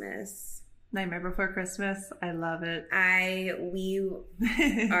Christmas. Nightmare Before Christmas. I love it. We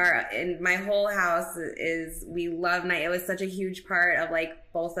are in my whole house we love night. It was such a huge part of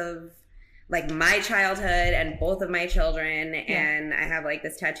like both of like my childhood and both of my children. Yeah. And I have like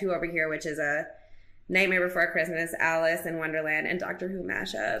this tattoo over here, which is a Nightmare Before Christmas, Alice in Wonderland, and Doctor Who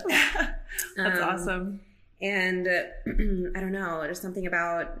mashup. That's awesome. And I don't know, there's something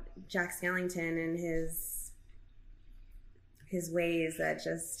about Jack Skellington and his ways that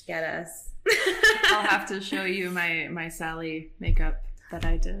just get us. I'll have to show you my Sally makeup that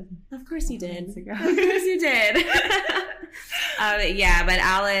I did. Of course you did. Months ago. Of course you did. Yeah, but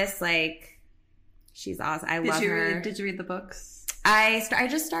Alice, like, she's awesome. I love her. Did you read the books? I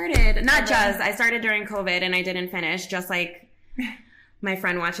just started. I started during COVID and I didn't finish. Just like my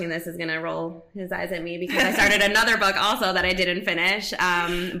friend watching this is gonna roll his eyes at me because I started another book also that I didn't finish.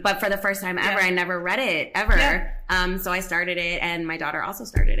 But for the first time ever, I never read it ever. Yeah. So I started it, and my daughter also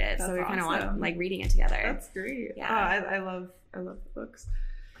started it. That's so we kind of awesome. like reading it together. That's great. Yeah, I love the books.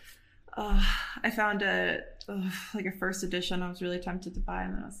 I found like a first edition. I was really tempted to buy,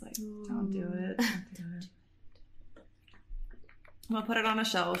 and then I was like, don't do it. Don't do it. I'm gonna put it on a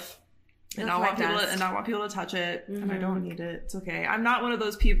shelf. And I want people to touch it, and I don't need it. It's okay. I'm not one of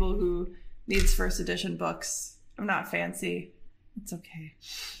those people who needs first edition books. I'm not fancy. It's okay.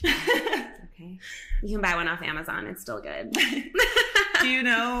 Okay. You can buy one off Amazon. It's still good. Do you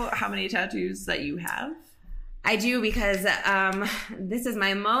know how many tattoos that you have? I do, because this is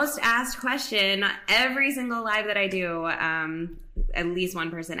my most asked question. Every single live that I do, at least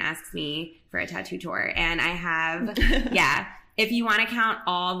one person asks me for a tattoo tour. And I have, if you want to count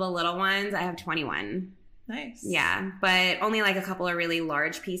all the little ones, I have 21. Nice. Yeah, but only like a couple of really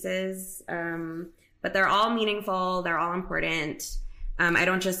large pieces. But they're all meaningful. They're all important. I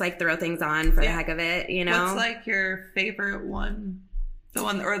don't just like throw things on for the heck of it, you know? What's like your favorite one? The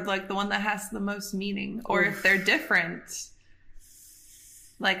one, or like the one that has the most meaning, or if they're different,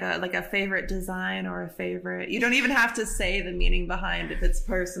 like a favorite design or a favorite. You don't even have to say the meaning behind if it's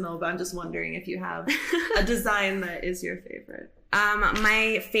personal, but I'm just wondering if you have a design that is your favorite.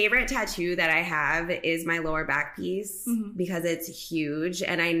 My favorite tattoo that I have is my lower back piece because it's huge,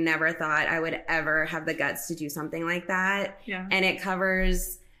 and I never thought I would ever have the guts to do something like that. Yeah. And it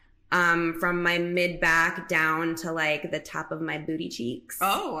covers from my mid back down to like the top of my booty cheeks.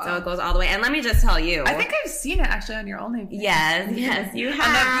 Oh, wow. So it goes all the way. And let me just tell you, I think I've seen it actually on your OnlyFans. Yes, you have.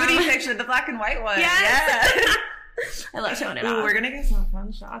 On that booty picture, the black and white one. Yes. Yeah. I love showing it off. We're gonna get some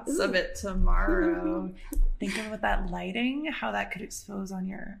fun shots of it tomorrow. Think of with that lighting, how that could expose on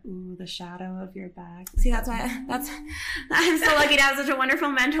the shadow of your back. See, I'm so lucky to have such a wonderful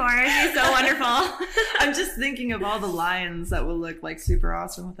mentor. She's so wonderful. I'm just thinking of all the lions that will look like super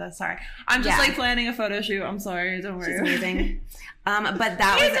awesome with us. Sorry, I'm just like planning a photo shoot. I'm sorry, don't worry. She's amazing. But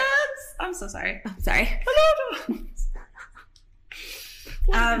that was. I'm so sorry. I'm sorry.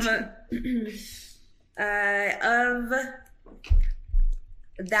 Of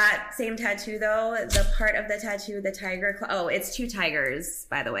that same tattoo, though, the part of the tattoo, the tiger it's 2 tigers,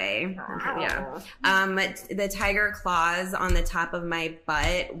 by the way. Yeah. The tiger claws on the top of my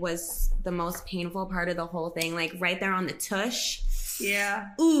butt was the most painful part of the whole thing, like right there on the tush. Yeah.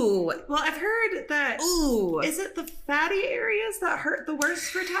 Ooh. Well, I've heard that. Ooh. Is it the fatty areas that hurt the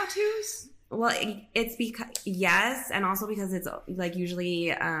worst for tattoos? Well, it's because, yes, and also because it's like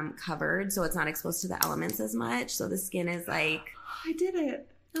usually covered, so it's not exposed to the elements as much. So the skin is like, I did it.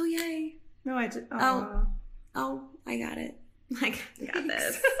 Oh, yay. No, I did. Oh. oh, I got it. Like, I got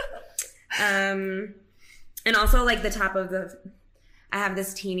this. And also, like, I have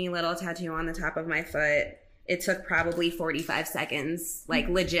this teeny little tattoo on the top of my foot. It took probably 45 seconds, like,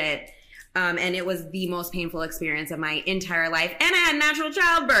 legit. And it was the most painful experience of my entire life. And I had natural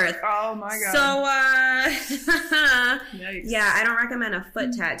childbirth. Oh, my God. So, Yikes. yeah, I don't recommend a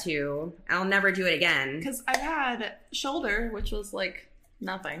foot tattoo. I'll never do it again. Because I've had shoulder, which was, like,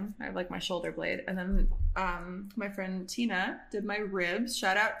 nothing. I have, like, my shoulder blade. And then my friend Tina did my ribs.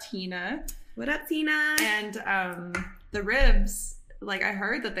 Shout out, Tina. What up, Tina? And the ribs, like, I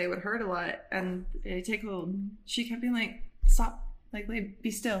heard that they would hurt a lot. And they take a little... She kept being like, stop. Like,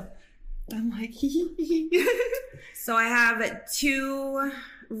 be still. I'm like, So I have 2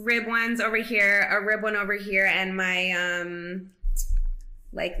 rib ones over here, a rib one over here, and my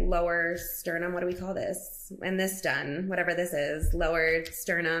like lower sternum. What do we call this? And this done, whatever this is, lower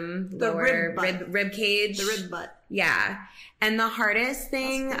sternum, The lower rib rib cage, the rib butt. Yeah. And the hardest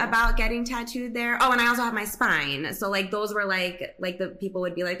thing about getting tattooed there. Oh, and I also have my spine. So like those were like the people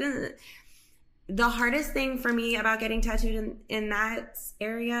would be like. Ugh. The hardest thing for me about getting tattooed in that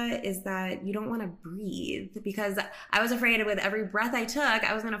area is that you don't want to breathe, because I was afraid with every breath I took,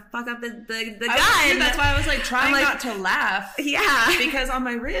 I was going to fuck up the gun. That's why I was like trying not to laugh. Yeah. Because on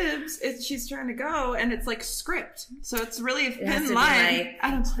my ribs, she's trying to go and it's like script. So it's really a thin line. Like,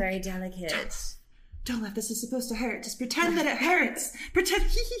 I don't it's very delicate. Don't laugh. This is supposed to hurt. Just pretend that it hurts. Pretend.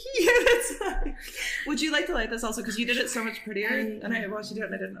 That's fine. Would you like to light this also? Because you did it so much prettier. And I watched you do it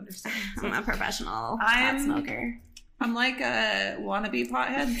and I didn't understand. So I'm a professional pot smoker. I'm like a wannabe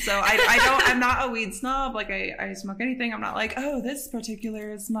pothead. So I'm not a weed snob. Like I smoke anything. I'm not like, oh, this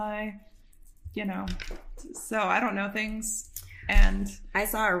particular is my, so I don't know things. And I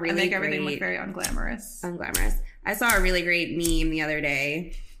saw a really I make everything look very unglamorous. I saw a really great meme the other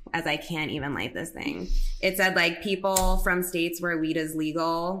day. As I can't even light this thing. It said, like, people from states where weed is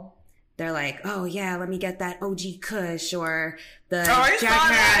legal, they're like, oh, yeah, let me get that OG Kush or the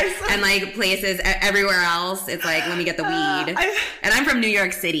Jack, and, like, places everywhere else, it's like, let me get the weed. And I'm from New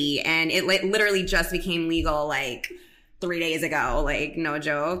York City, and it literally just became legal, like, 3 days ago. Like, no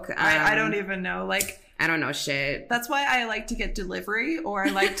joke. I don't even know. Like, I don't know shit. That's why I like to get delivery, or I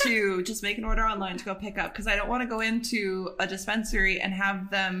like to just make an order online to go pick up, because I don't want to go into a dispensary and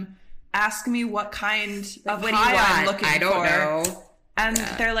have them ask me what kind of high I'm looking for. I don't know. And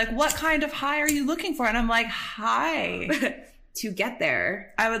they're like, what kind of high are you looking for? And I'm like, high. To get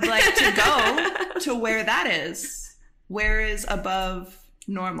there. I would like to go to where that is. Where is above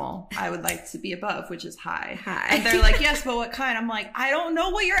normal? I would like to be above, which is high. And they're like, yes, but what kind? I'm like, I don't know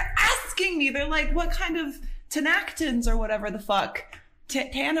what you're asking me. They're like, what kind of tenactins or whatever the fuck?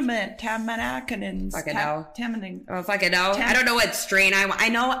 Taminacanins. Fuck it no. Oh, fuck it no. I don't know what strain I want. I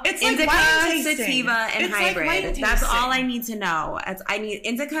know it's indica, like sativa, and hybrid. Like that's all I need to know. I need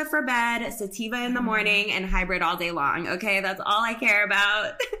indica for bed, sativa in the morning, and hybrid all day long. Okay, that's all I care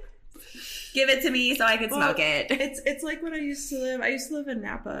about. Give it to me so I can smoke it. It's like when I used to live in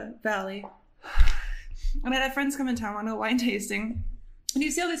Napa Valley. And I'd have friends come in town on a wine tasting. And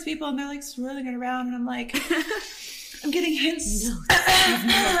you see all these people and they're like swirling it around, and I'm like, I'm getting hints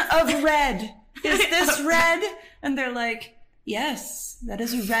of red. Is this red? And they're like, yes, that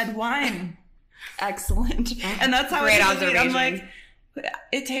is a red wine. Excellent. And that's how Great I observation. I'm like,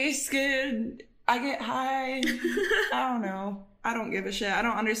 it tastes good. I get high. I don't know. I don't give a shit. I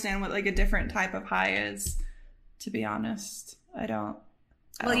don't understand what like a different type of high is, to be honest. I don't.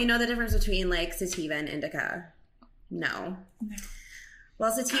 Well, you know the difference between like sativa and indica? No.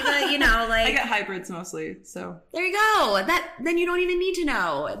 Well, sativa, like I get hybrids mostly, so there you go. Then you don't even need to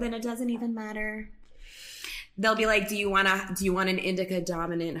know. Then it doesn't even matter. They'll be like, do you want an indica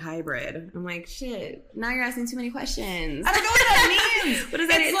dominant hybrid? I'm like, shit. Now you're asking too many questions. I don't know what that means. What does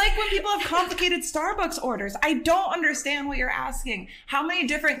that mean? It's like when people have complicated Starbucks orders. I don't understand what you're asking. How many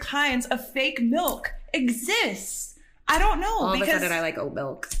different kinds of fake milk exist? I don't know. All of a sudden, I like oat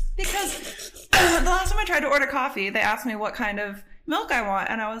milk. Because the last time I tried to order coffee, they asked me what kind of milk I want,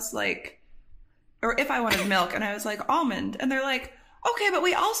 and I was like, or if I wanted milk, and I was like, almond, and they're like, okay, but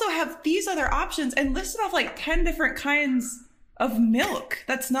we also have these other options, and listed off like 10 different kinds of milk.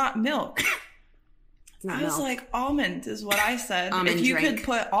 That's not milk. I was like, almond is what I said. Almond if you drink. could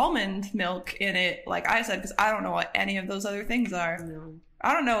put almond milk in it, like I said, because I don't know what any of those other things are. No.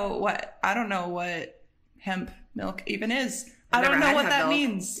 I don't know what hemp milk even is. I don't know what that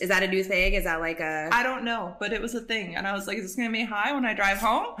means. Is that a new thing? Is that like a... I don't know, but it was a thing. And I was like, is this going to be high when I drive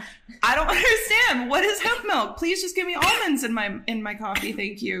home? I don't understand. What is hemp milk? Please just give me almonds in my coffee.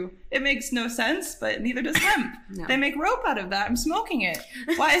 Thank you. It makes no sense, but neither does hemp. No. They make rope out of that. I'm smoking it.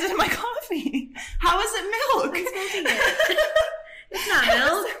 Why is it in my coffee? How is it milk? I'm smoking it. It's not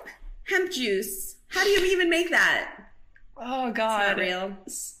milk. Hemp juice. How do you even make that? Oh, God. It's not real.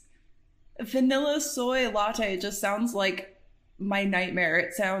 Vanilla soy latte just sounds like my nightmare.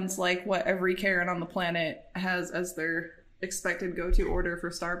 It sounds like what every Karen on the planet has as their expected go-to order for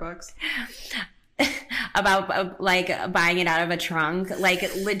Starbucks. About like buying it out of a trunk, like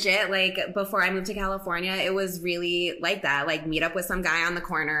legit, like before I moved to California, it was really like that. Like meet up with some guy on the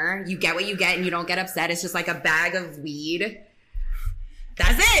corner, you get what you get and you don't get upset. It's just like a bag of weed.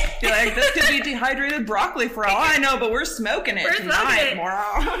 That's it. You're like, this could be dehydrated broccoli for all I know, but we're smoking it tonight,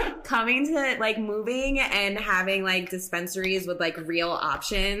 moro. Coming to like moving and having like dispensaries with like real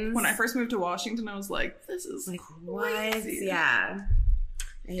options. When I first moved to Washington, I was like, this is like crazy. What? Yeah.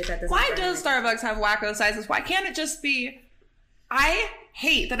 I hate that. Why does Starbucks have wacko sizes? Why can't it just be... I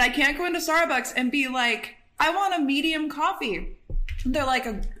hate that I can't go into Starbucks and be like, I want a medium coffee. They're like,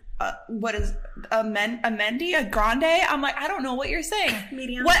 what is a Mendy, a Grande? I'm like, I don't know what you're saying.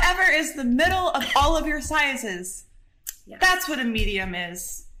 Medium. Whatever is the middle of all of your sizes. Yes. That's what a medium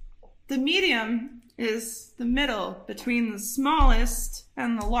is. The medium is the middle between the smallest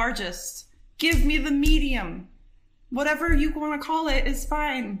and the largest. Give me the medium. Whatever you want to call it is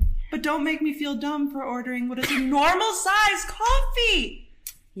fine. But don't make me feel dumb for ordering what is a normal size coffee.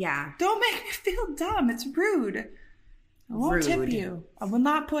 Yeah. Don't make me feel dumb. It's rude. I won't tip you. I will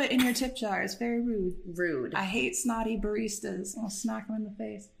not put in your tip jar. It's very rude. Rude. I hate snotty baristas. I'll smack them in the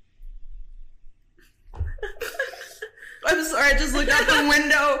face. I'm sorry. I just looked out the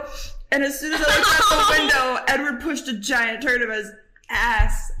window, and as soon as I looked out the window, Edward pushed a giant turd of his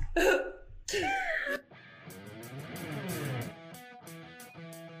ass.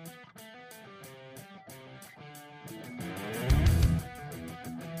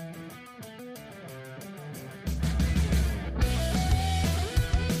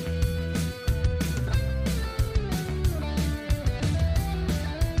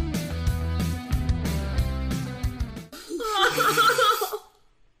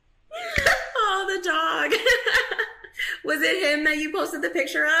 Oh, the dog. Was it him that you posted the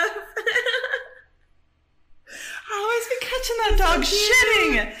picture of? How is he catching that dog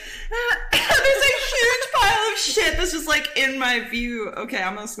shitting? There's a huge pile of shit that's just like in my view. Okay,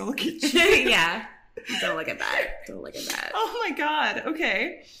 I'm just gonna look at you. Yeah. Don't look at that. Don't look at that. Oh my God.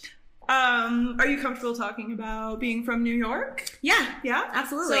 Okay. Are you comfortable talking about being from New York? Yeah. Yeah?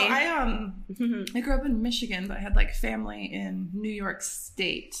 Absolutely. So I grew up in Michigan, but I had like family in New York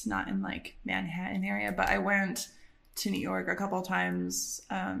State, not in like Manhattan area, but I went to New York a couple times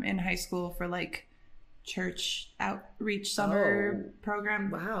in high school for like church outreach summer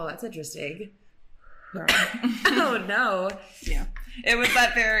program. Wow, that's interesting. Girl. Oh no. Yeah. It was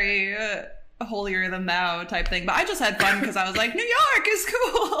that very holier than thou type thing, but I just had fun because I was like, New York is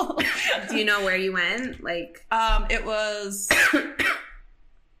cool. Do you know where you went? Like, it was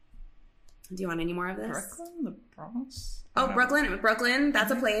do you want any more of this? Brooklyn, the Bronx. Oh, Brooklyn.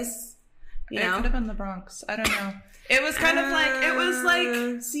 That's a place. You know, it could have been the Bronx. I don't know. It was kind of like, it was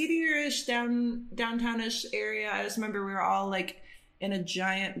like seedier-ish, downtownish area. I just remember we were all like in a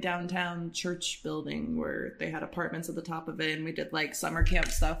giant downtown church building where they had apartments at the top of it, and we did like summer camp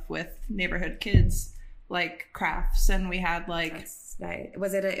stuff with neighborhood kids, like crafts, and we had like... That's right. It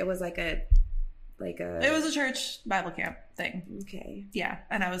was a church Bible camp thing. Okay. Yeah,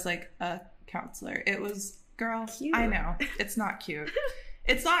 and I was like a counselor. It was, girl, cute. I know, it's not cute.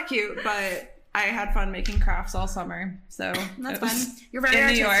 It's not cute, but I had fun making crafts all summer, so that's fun. You're very in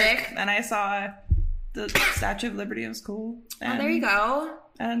artistic. New York, and I saw the Statue of Liberty. It was cool. And, there you go.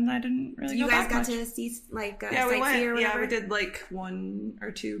 And I didn't really. You go guys back got much. to see like yeah, we went. or whatever? Yeah, we did like 1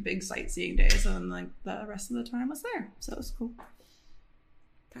 or 2 big sightseeing days, and then like the rest of the time was there, so it was cool.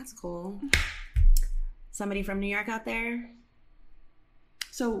 That's cool. Somebody from New York out there?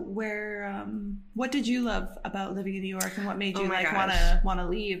 So where, what did you love about living in New York, and what made you want to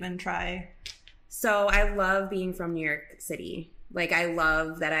leave and try? So I love being from New York City. Like, I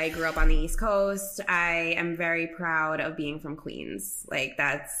love that I grew up on the East Coast. I am very proud of being from Queens. Like,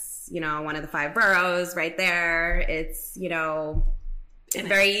 that's, one of the 5 boroughs right there. It's,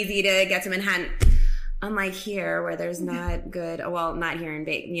 very easy to get to Manhattan. Unlike here, where there's not good, well, not here in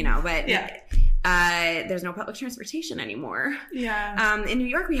but yeah. There's no public transportation anymore. Yeah. In New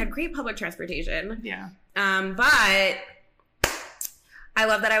York, we had great public transportation. Yeah. But I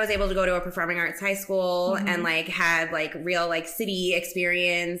love that I was able to go to a performing arts high school and like had like real like city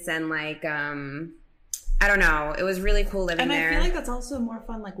experience and like I don't know. It was really cool living there. And I feel like that's also more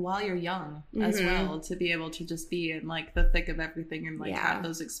fun like while you're young as well, to be able to just be in like the thick of everything and like have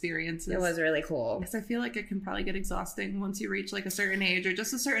those experiences. It was really cool. Because I feel like it can probably get exhausting once you reach like a certain age or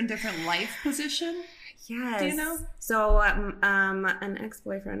just a certain different life position. Yes. Do you know? So an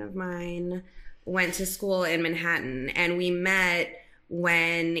ex-boyfriend of mine went to school in Manhattan and we met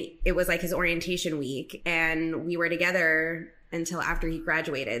when it was like his orientation week and we were together until after he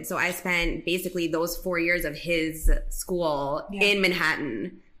graduated. So I spent basically those 4 years of his school in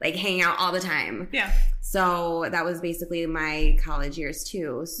Manhattan, like hanging out all the time. Yeah. So that was basically my college years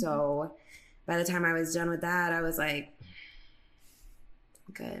too. So by the time I was done with that, I was like,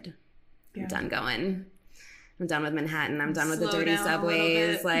 good. I'm done going. I'm done with Manhattan. I'm done with the dirty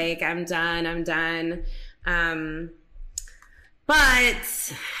subways. Like I'm done.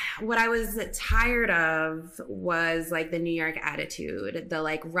 But what I was tired of was like the New York attitude, the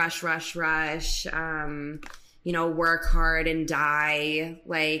like rush, work hard and die.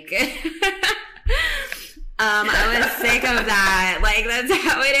 Like, I was sick of that. Like, that's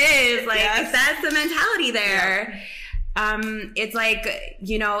how it is. Like, that's the mentality there. Yeah. It's like,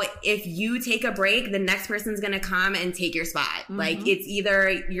 if you take a break, the next person's going to come and take your spot. Like it's either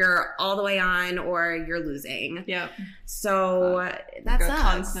you're all the way on or you're losing. Yeah. So that's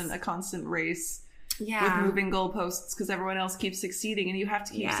a constant race. Yeah. With moving goalposts because everyone else keeps succeeding and you have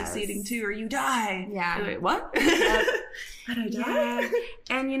to keep succeeding too or you die. Yeah. Wait, what? How do I die? Yeah.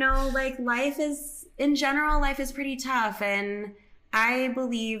 And like life is pretty tough. And I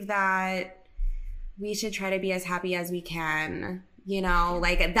believe that we should try to be as happy as we can,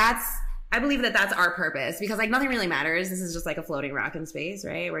 like I believe that that's our purpose because like nothing really matters. This is just like a floating rock in space,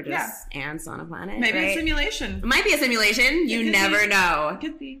 right? We're just ants on a planet. Maybe a simulation. It might be a simulation. You never know. It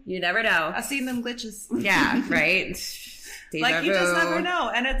could be. You never know. I've seen them glitches. Yeah, right? Like you just never know.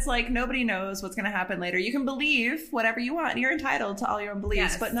 And it's like nobody knows what's going to happen later. You can believe whatever you want. You're entitled to all your own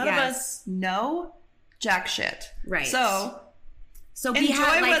beliefs, but none of us know jack shit. Right. So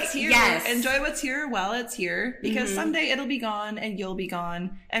enjoy what's here. Yes. Enjoy what's here while it's here because someday it'll be gone and you'll be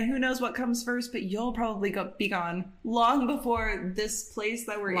gone. And who knows what comes first, but you'll probably be gone long before this place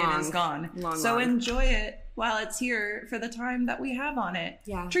that we're in is gone. So enjoy it while it's here for the time that we have on it.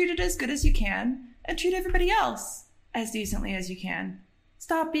 Yeah. Treat it as good as you can and treat everybody else as decently as you can.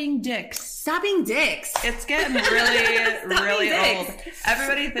 Stop being dicks. Stop being dicks. It's getting really old.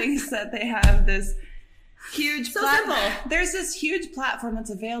 Everybody thinks that they have this huge platform. There's this huge platform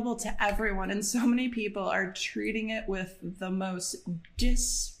that's available to everyone, and so many people are treating it with the most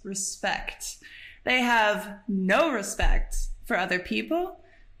disrespect. They have no respect for other people,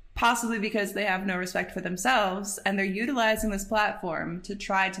 possibly because they have no respect for themselves, and they're utilizing this platform to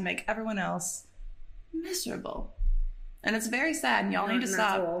try to make everyone else miserable. And it's very sad, and y'all need to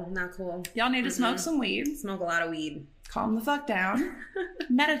stop. Not cool. Y'all need to smoke some weed. Smoke a lot of weed. Calm the fuck down.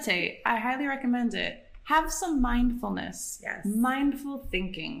 Meditate. I highly recommend it. Have some mindfulness. Yes. Mindful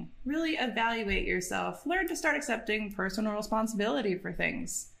thinking. Really evaluate yourself. Learn to start accepting personal responsibility for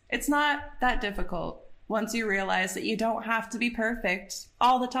things. It's not that difficult once you realize that you don't have to be perfect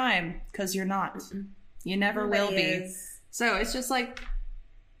all the time, because you're not. Mm-mm. You never will be. So it's just like,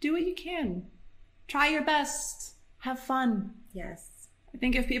 do what you can. Try your best. Have fun. Yes. I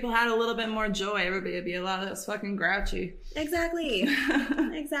think if people had a little bit more joy, everybody would be a lot less fucking grouchy. Exactly.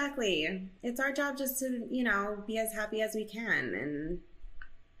 Exactly. It's our job just to, be as happy as we can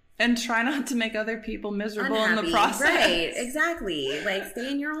and try not to make other people miserable in the process. Right. Exactly. Like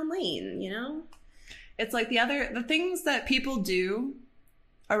stay in your own lane, It's like the things that people do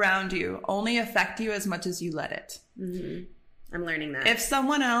around you only affect you as much as you let it. Mm-hmm. I'm learning that. If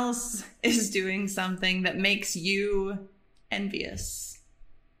someone else is doing something that makes you envious,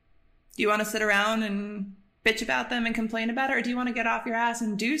 do you want to sit around and bitch about them and complain about it? Or do you want to get off your ass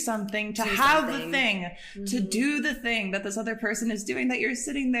and do something to the thing, to do the thing that this other person is doing that you're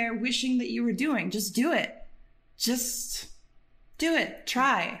sitting there wishing that you were doing? Just do it. Just do it.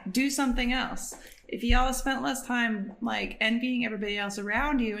 Try. Do something else. If y'all spent less time like envying everybody else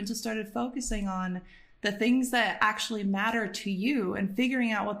around you and just started focusing on the things that actually matter to you and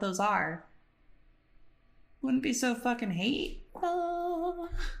figuring out what those are, wouldn't be so fucking hateful.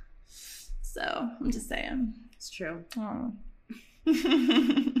 So I'm just saying. It's true. Oh.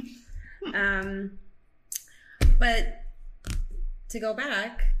 But to go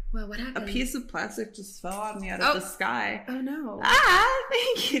back, well, what happened? A piece of plastic just fell on me out of the sky. Oh no.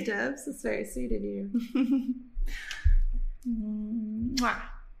 Thank you, Debs. That's very sweet of you. Mwah.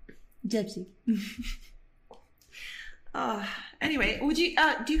 Debsy. Anyway, would you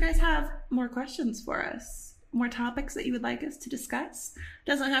do you guys have more questions for us? More topics that you would like us to discuss?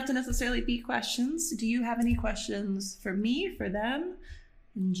 Doesn't have to necessarily be questions. Do you have any questions for me, for them,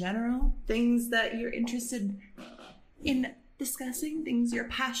 in general? Things that you're interested in discussing? Things you're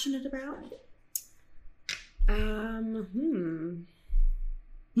passionate about?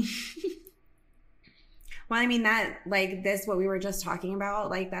 Well, I mean, that, like, this, what we were just talking about,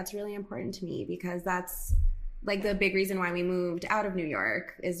 like, that's really important to me because that's, like, the big reason why we moved out of New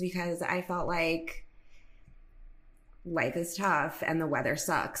York is because I felt like life is tough and the weather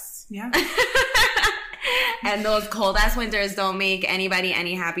sucks. Yeah. And those cold-ass winters don't make anybody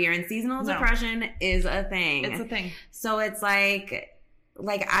any happier, and seasonal depression is a thing. It's a thing. So it's like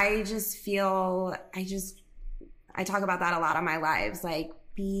I just feel, I talk about that a lot in my lives, like,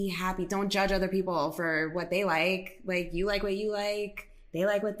 be happy. Don't judge other people for what they like. Like, you like what you like. They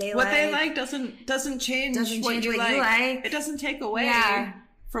like what they like. What they like doesn't change what you like. It doesn't take away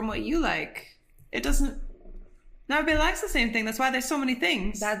from what you like. It doesn't. Not everybody likes the same thing. That's why there's so many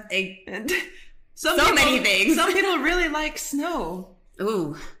things. So many things. Some people really like snow.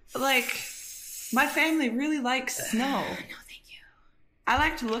 Ooh. Like, my family really likes snow. No, thank you. I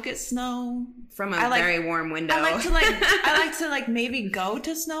like to look at snow from a very warm window. I like to maybe go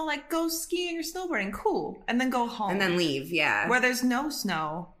to snow, like go skiing or snowboarding, cool, and then go home and then leave. Yeah, where there's no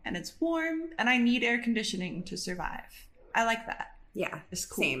snow and it's warm, and I need air conditioning to survive. I like that. Yeah, it's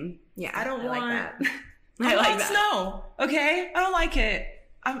cool. Same. Yeah, I don't want like that. I like that. Snow. Okay, I don't like it.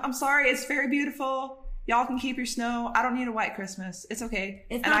 I'm sorry. It's very beautiful. Y'all can keep your snow. I don't need a white Christmas. It's okay.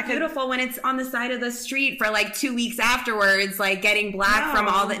 It's not beautiful when it's on the side of the street for like 2 weeks afterwards, like getting black from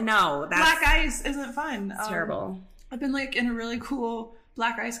all that. No, black ice isn't fun. It's terrible. I've been like in a really cool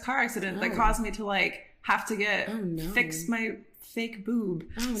black ice car accident that caused me to like have to get fix my fake boob.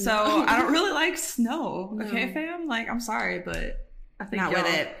 So I don't really like snow. No. Okay, fam? Like, I'm sorry, but I think not with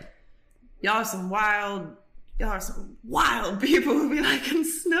it. Y'all are some wild people who be liking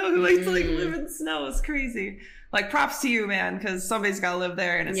snow, who like to like live in snow. It's crazy. Like, props to you, man, because somebody's got to live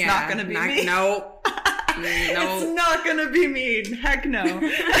there, and it's not going to be me. No. It's not going to be me. Heck no.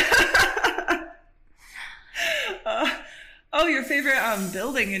 Your favorite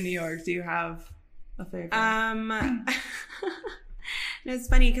building in New York. Do you have a favorite? It's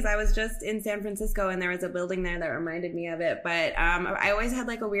funny because I was just in San Francisco and there was a building there that reminded me of it. But I always had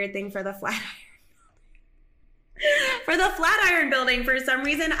like a weird thing for the Flatiron. For the Flatiron building, for some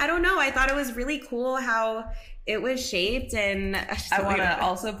reason, I don't know. I thought it was really cool how it was shaped, and I want to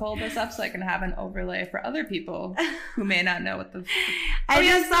also pull this up so I can have an overlay for other people who may not know what the. I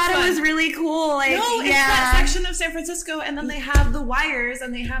just thought it was really cool. Like, it's that section of San Francisco, and then they have the wires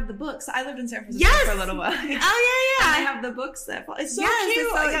and they have the books. I lived in San Francisco for a little while. Oh yeah. And they have the books that. It's so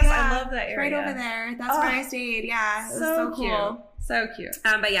cute. I love that area. Right over there. That's where I stayed. Yeah, it was so cool. So cute.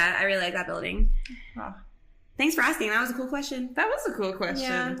 But yeah, I really like that building. Oh. Thanks for asking. That was a cool question. That was a cool question.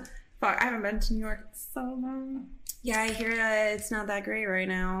 Yeah. Fuck, I haven't been to New York in so long. Yeah, I hear it's not that great right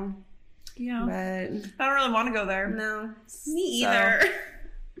now. Yeah. But I don't really want to go there. No. Me either.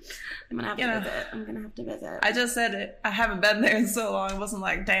 I'm going to have to visit. I'm going to have to visit. I just said it. I haven't been there in so long. It wasn't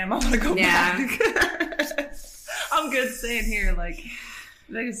like, damn, I want to go back. I'm good staying here. Like,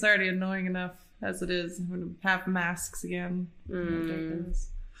 I think it's already annoying enough as it is. I'm going to have masks again. Ridiculous.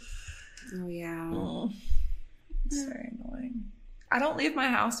 Oh, yeah. Oh. It's very annoying. I don't leave my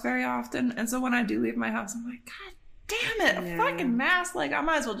house very often, and so when I do leave my house, I'm like, God damn it, a fucking mask. Like, I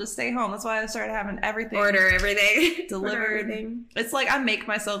might as well just stay home. That's why I started having everything. Order everything. Delivered. Order everything. It's like I make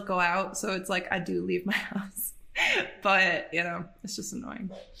myself go out, so it's like I do leave my house. But, it's just annoying.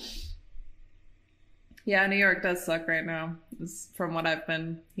 Yeah, New York does suck right now, from what I've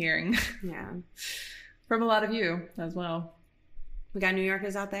been hearing. Yeah. From a lot of you as well. We got New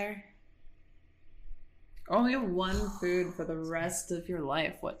Yorkers out there? Only one food for the rest of your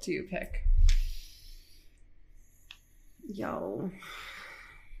life. What do you pick?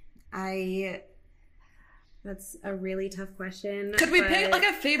 That's a really tough question. Could we pick like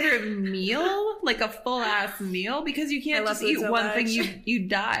a favorite meal? Like a full ass meal? Because you can't just eat one thing, you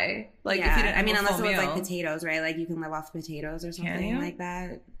die. Like, if you didn't unless it was like potatoes, right? Like, you can live off potatoes or something like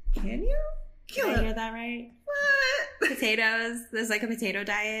that. Can you? Did I hear that right? What? Potatoes. There's like a potato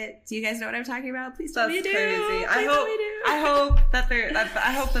diet. Do you guys know what I'm talking about? Please tell me you do. Crazy. I hope that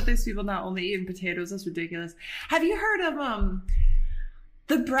there's people not only eating potatoes. That's ridiculous. Have you heard of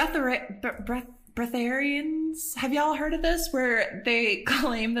the breatharians? Have y'all heard of this? Where they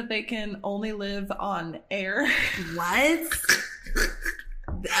claim that they can only live on air. What?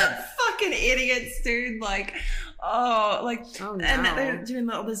 Fucking idiots, dude. Like, Oh, like, Oh, no. and they're doing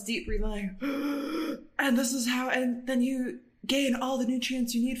all this deep breathing, like, and this is how, and then you gain all the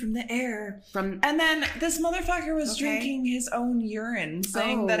nutrients you need from the air. And then this motherfucker was drinking his own urine,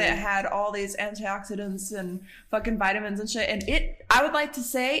 saying that it had all these antioxidants and fucking vitamins and shit. And I would like to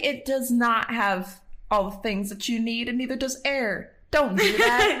say, it does not have all the things that you need, and neither does air. Don't do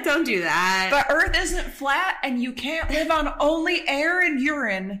that. Don't do that. The earth isn't flat, and you can't live on only air and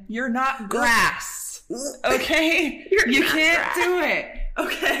urine. You're not grass. Okay? You can't do it.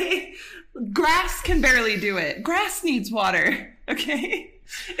 Okay? Grass can barely do it. Grass needs water. Okay?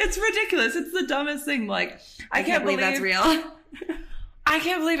 It's ridiculous. It's the dumbest thing. Like, I can't believe that's real. I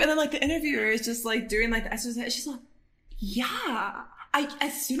can't believe. And then, like, the interviewer is just, like, doing, like, the exercise. She's like, yeah.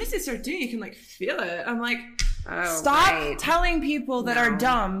 As soon as they start doing it, you can, like, feel it. I'm like, stop telling people that are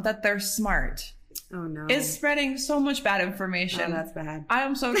dumb that they're smart. Oh, no. It's spreading so much bad information. Oh, that's bad. I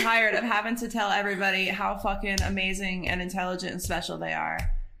am so tired of having to tell everybody how fucking amazing and intelligent and special they are.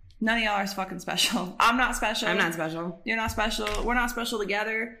 None of y'all are fucking special. I'm not special. I'm not special. You're not special. We're not special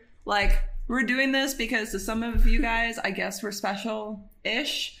together. Like, we're doing this because to some of you guys, I guess we're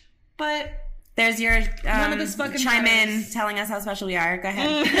special-ish. But there's your none of this fucking chime matters. in telling us how special we are. Go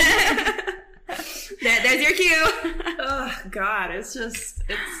ahead. There's your cue. Oh, God. It's just,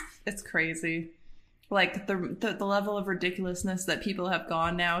 it's crazy. Like, the level of ridiculousness that people have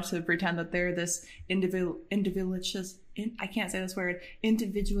gone now to pretend that they're this I can't say this word,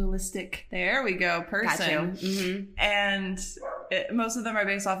 individualistic, there we go, person. Mm-hmm. And most of them are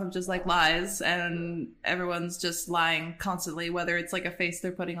based off of just, like, lies, and everyone's just lying constantly, whether it's, like, a face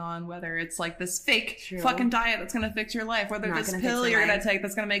they're putting on, whether it's, like, this fake fucking diet that's gonna fix your life, whether this pill you're gonna take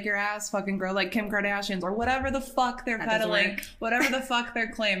that's gonna make your ass fucking grow like Kim Kardashian's, or whatever the fuck they're peddling, whatever the fuck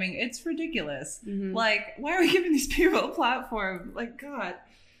they're claiming. It's ridiculous. Mm-hmm. Like, why are we giving these people a platform? Like, God.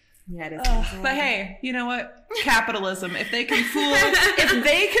 Yeah, it is. But hey, you know what? Capitalism. If they can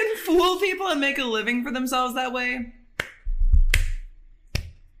fool people and make a living for themselves that way,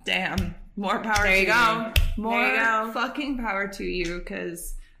 damn. More power to you. There you go. More fucking power to you,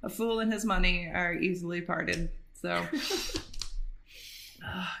 because a fool and his money are easily parted. So,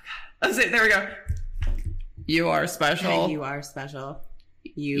 oh, God. There we go. You are special. You are special.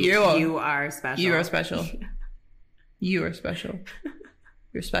 You are special. You are special. You are special.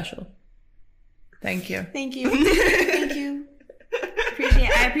 You're special. Thank you. Thank you. Thank you.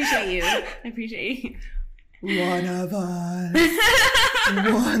 I appreciate you. I appreciate you. One of us.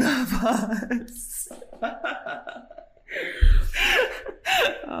 One of us.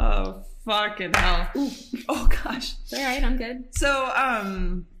 Oh, fucking hell. Ooh. Oh, gosh. It's all right. I'm good. So,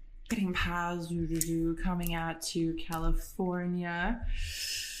 getting past coming out to California.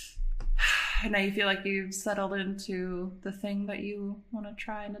 Now you feel like you've settled into the thing that you want to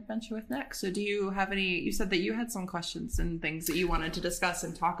try and adventure with next. So do you have any, you said that you had some questions and things that you wanted to discuss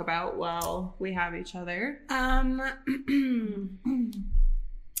and talk about while we have each other. Yeah,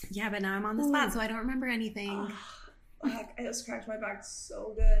 but now I'm on the spot, so I don't remember anything. I just cracked my back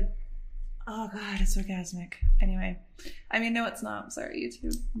so good. Oh, God, it's orgasmic. Anyway. I mean, no, it's not. I'm sorry,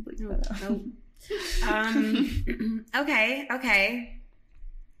 YouTube. Okay.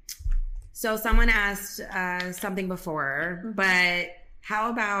 So someone asked something before, but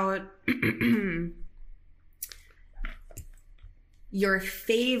how about your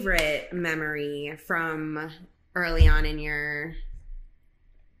favorite memory from early on in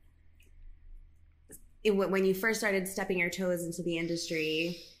when you first started stepping your toes into the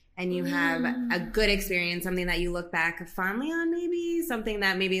industry, and you have a good experience, something that you look back fondly on, maybe something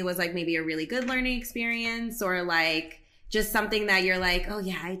that maybe was like maybe a really good learning experience, or like just something that you're like, oh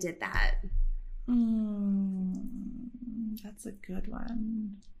yeah, I did that. That's a good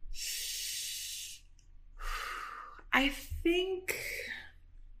one. I think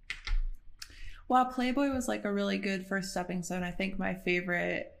while Playboy was like a really good first stepping stone, I think my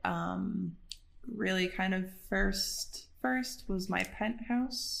favorite really kind of first was my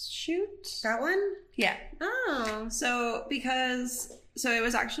penthouse shoot. That one? Yeah. Oh. So it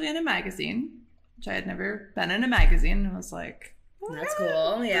was actually in a magazine, which I had never been in a magazine. I was like, oh, that's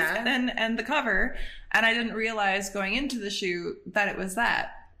cool. Yeah. And the cover, and I didn't realize going into the shoot that it was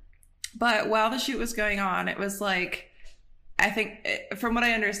that. But while the shoot was going on, it was like, I think from what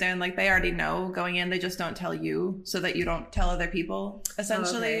I understand, like they already know going in, they just don't tell you so that you don't tell other people,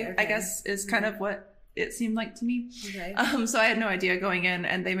 essentially. Okay. I guess is kind of what it seemed like to me. Okay. So I had no idea going in,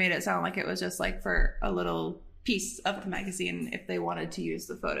 and they made it sound like it was just like for a little piece of the magazine if they wanted to use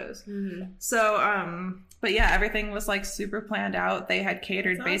the photos. Mm-hmm. So, but yeah, everything was like super planned out. They had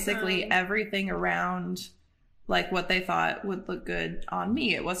catered That's basically awesome. everything around like what they thought would look good on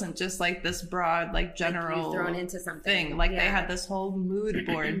me. It wasn't just like this broad, like general like thrown into something thing. Like they had this whole mood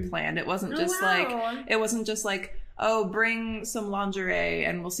board planned. It wasn't just like, oh, bring some lingerie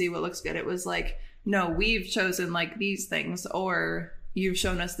and we'll see what looks good. It was like, no, we've chosen like these things, or you've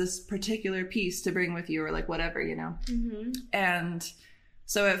shown us this particular piece to bring with you, or like whatever, you know? Mm-hmm. And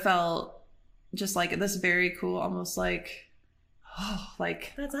so it felt just like this very cool, almost like, oh,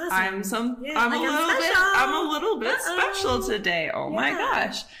 like that's awesome. I'm a little bit special today. Oh my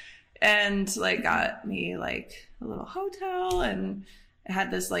gosh. And like got me like a little hotel, and it had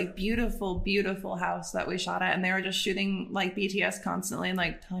this like beautiful, beautiful house that we shot at, and they were just shooting like BTS constantly and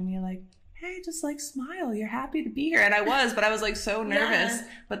like telling me like, hey, just like smile, you're happy to be here. And I was like so nervous,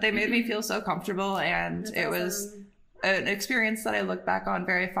 but they made me feel so comfortable, and it was an experience that I look back on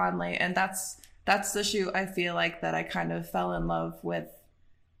very fondly. And that's the shoot I feel like that I kind of fell in love with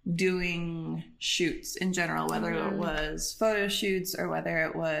doing shoots in general, whether it was photo shoots or whether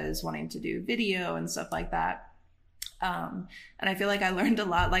it was wanting to do video and stuff like that. And I feel like I learned a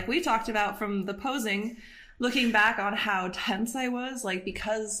lot, like we talked about from the posing, looking back on how tense I was, like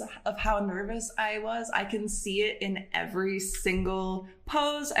because of how nervous I was, I can see it in every single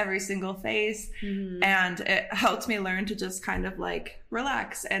pose, every single face. Mm-hmm. And it helped me learn to just kind of like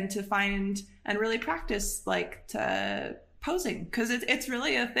relax and to find and really practice like to posing, because it's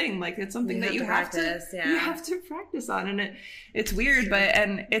really a thing. Like it's something that you have to practice on, and it's weird,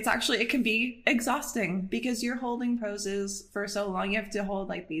 and it's actually, it can be exhausting because you're holding poses for so long. You have to hold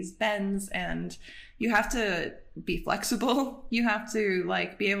like these bends, and you have to be flexible. You have to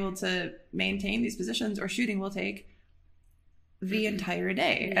like be able to maintain these positions, or shooting will take the entire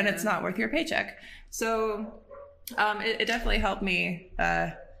day, and it's not worth your paycheck. So it definitely helped me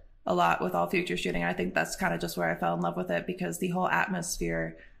a lot with all future shooting. I think that's kind of just where I fell in love with it, because the whole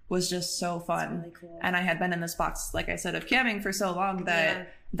atmosphere was just so fun. Really cool. And I had been in this box, like I said, of camming for so long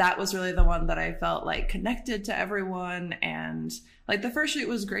that that was really the one that I felt like connected to everyone. And like the first shoot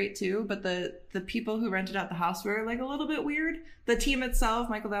was great too, but the people who rented out the house were like a little bit weird. The team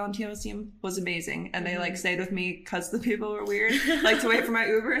itself, Michael Valentino's team, was amazing, and they like stayed with me because the people were weird, like to wait for my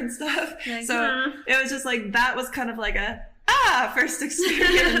Uber and stuff. So it was just like, that was kind of like a first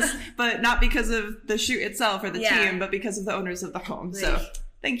experience, but not because of the shoot itself or the team, but because of the owners of the home. Right. So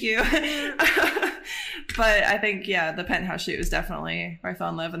thank you. But I think, the penthouse shoot was definitely where I fell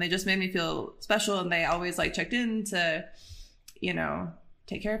in love, and they just made me feel special, and they always like checked in to, you know,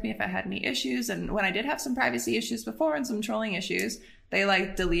 take care of me if I had any issues. And when I did have some privacy issues before and some trolling issues, they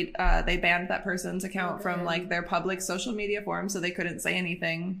like they banned that person's account from like their public social media forum, so they couldn't say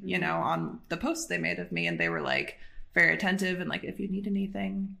anything, you know, on the posts they made of me. And they were like very attentive and like, if you need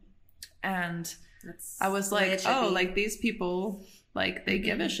anything. And I was like, oh, like these people, like they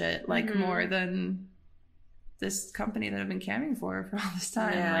give a shit, like more than this company that I've been camming for all this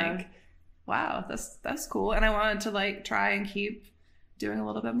time. Like, wow, that's cool. And I wanted to like try and keep doing a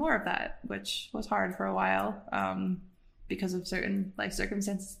little bit more of that, which was hard for a while because of certain life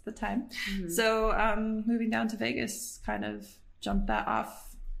circumstances at the time. So moving down to Vegas kind of jumped that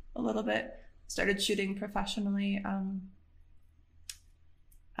off a little bit. Started shooting professionally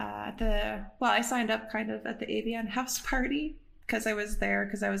I signed up kind of at the AVN house party because I was there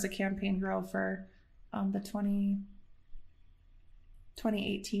because I was a campaign girl for the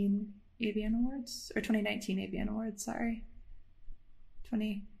 2018 AVN Awards, or 2019 AVN Awards, sorry.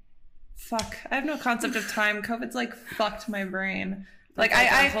 I have no concept of time. COVID's like fucked my brain. Like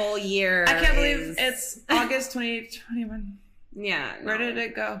a whole year. I can't believe it's August 2021. Yeah. Where did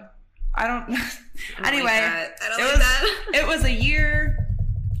it go? I don't know. Anyway, like it was a year.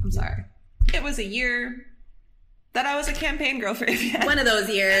 I'm sorry. It was a year that I was a campaign girl for AVN. One of those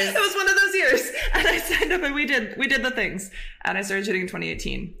years. It was one of those years. And I signed up and we did the things. And I started shooting in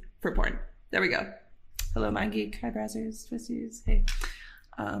 2018 for porn. There we go. Hello, Mind Geek. Hi, Brazzers, Twisties. Hey.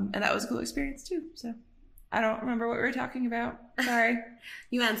 And that was a cool experience too. So I don't remember what we were talking about. Sorry.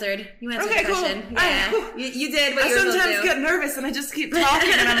 You answered the question. Cool. Yeah. You did what you were supposed to do. I sometimes get nervous and I just keep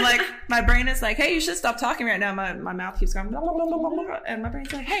talking and I'm like, my brain is like, hey, you should stop talking right now. My mouth keeps going, blah, blah, blah, blah, blah, and my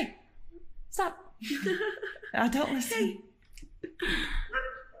brain's like, hey, stop. Don't listen.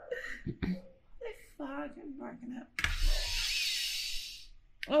 Hey. Fucking barking up.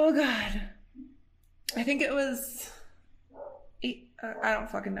 Oh, God. I think it was 8. I don't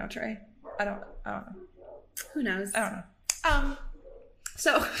fucking know, Trey. I don't know. Who knows? I don't know.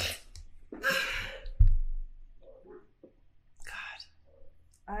 So, God,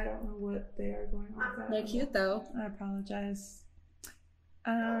 I don't know what they are going on with that. They're cute though. I apologize.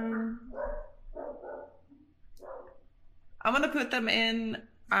 I'm gonna put them in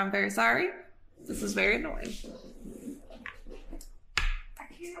I'm very sorry This is very annoying. I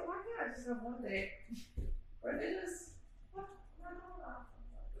can't. Why can't I just have one day? Or they just.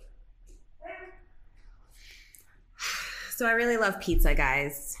 So I really love pizza,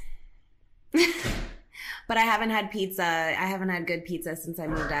 guys. But I haven't had pizza. I haven't had good pizza since I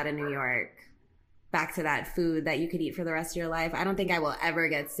moved out of New York. Back to that food that you could eat for the rest of your life. I don't think I will ever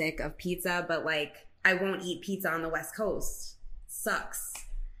get sick of pizza, but like, I won't eat pizza on the West Coast. Sucks.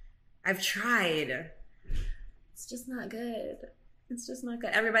 I've tried. It's just not good. It's just not good.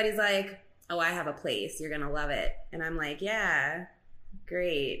 Everybody's like, oh, I have a place. You're going to love it. And I'm like, yeah,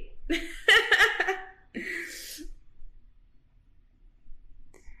 great.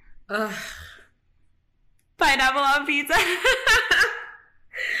 Ugh. Pineapple on pizza.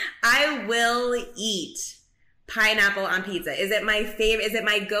 I will eat pineapple on pizza. Is it my favorite? Is it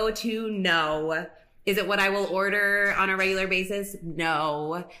my go-to? No. Is it what I will order on a regular basis?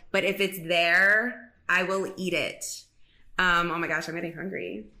 No. But if it's there, I will eat it. Oh my gosh, I'm getting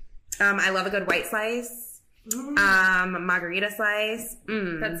hungry. I love a good white slice. Margarita slice.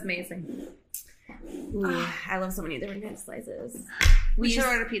 That's amazing. Ooh, I love so many different kinds of slices. We should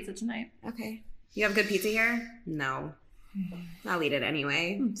order pizza tonight. Okay. You have good pizza here? No. I'll eat it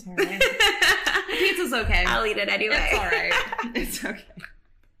anyway. It's all right. Pizza's okay. I'll eat it anyway. It's all right. It's okay.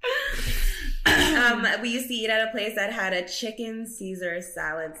 We used to eat at a place that had a chicken Caesar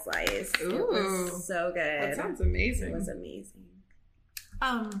salad slice. Ooh. It was so good. That sounds amazing. It was amazing.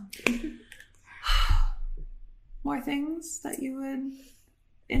 More things that you would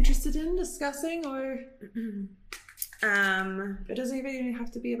interested in discussing, or it doesn't even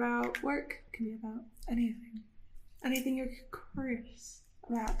have to be about work. It can be about anything you're curious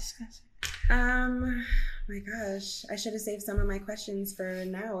about discussing. My gosh, I should have saved some of my questions for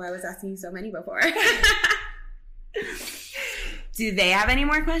now. I was asking you so many before. Do they have any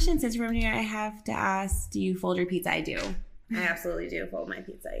more questions? Since from here I have to ask, do you fold your pizza? I do. I absolutely do fold my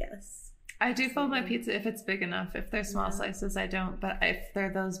pizza, yes. I do fold my pizza if it's big enough. If they're small slices, I don't. But if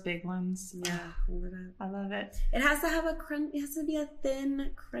they're those big ones, yeah, fold it up. I love it. It has to have a crunch. It has to be a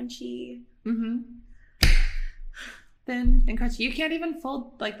thin, crunchy. Thin and crunchy. You can't even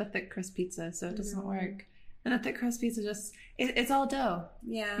fold like the thick crust pizza, so it doesn't work. And the thick crust pizza just it's all dough.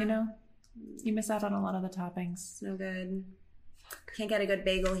 Yeah, you know, you miss out on a lot of the toppings. No good. Can't get a good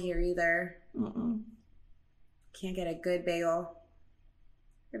bagel here either. Can't get a good bagel.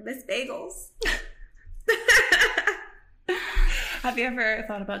 I miss bagels. Have you ever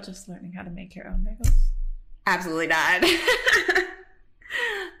thought about just learning how to make your own bagels? Absolutely not.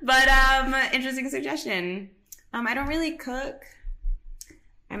 But interesting suggestion. I don't really cook.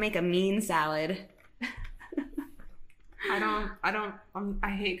 I make a mean salad.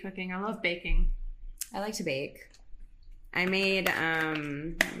 I hate cooking. I love baking. I like to bake. I made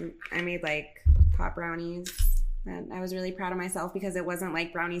like pot brownies. And I was really proud of myself because it wasn't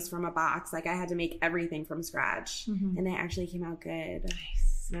like brownies from a box. Like I had to make everything from scratch. And they actually came out good.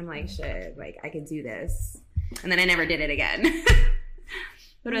 Nice. And I'm like, shit, like I could do this. And then I never did it again.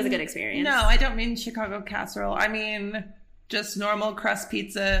 But it was a good experience. No, I don't mean Chicago casserole. I mean just normal crust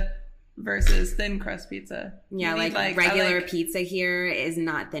pizza versus thin crust pizza. Yeah, like regular pizza here is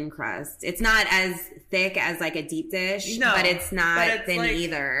not thin crust. It's not as thick as like a deep dish, but it's not thin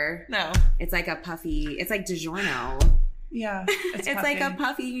either. No. It's like a puffy, it's like DiGiorno. Yeah. It's like a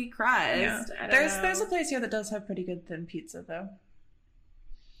puffy crust. Yeah. There's a place here that does have pretty good thin pizza though.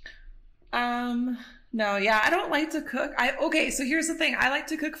 No, yeah, I don't like to cook. So here's the thing. I like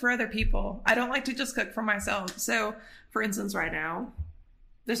to cook for other people. I don't like to just cook for myself. So, for instance, right now,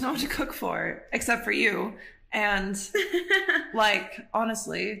 there's no one to cook for except for you. And like,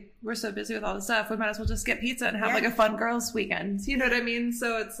 honestly, we're so busy with all this stuff. We might as well just get pizza and have like a fun girls weekend. You know what I mean?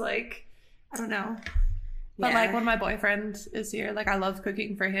 So it's like, I don't know. But like when my boyfriend is here, like I love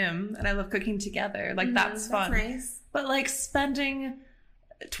cooking for him and I love cooking together. Like that's fun. That's nice. But like spending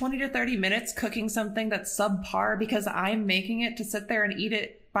 20 to 30 minutes cooking something that's subpar because I'm making it to sit there and eat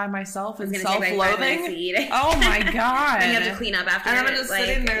it by myself and self-loathing. Oh my God. And you have to clean up after. And I'm just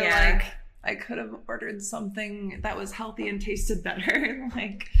sitting there like, I could have ordered something that was healthy and tasted better.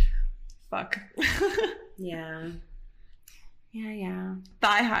 Like, fuck. Yeah.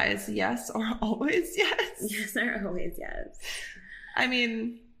 Thigh highs, yes, or always yes? Yes, or always yes. I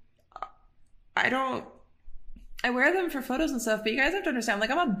mean, I wear them for photos and stuff, but you guys have to understand, like,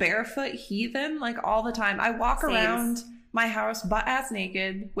 I'm a barefoot heathen, like, all the time. I walk around my house butt-ass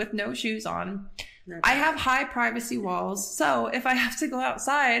naked with no shoes on. I have high privacy walls, so if I have to go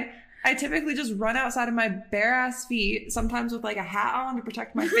outside, I typically just run outside of my bare-ass feet, sometimes with, like, a hat on to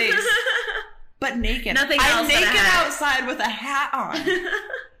protect my face, but naked. Nothing else. I'm naked outside with a hat on.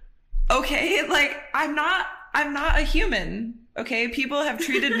 Okay, like I'm not a human. Okay, people have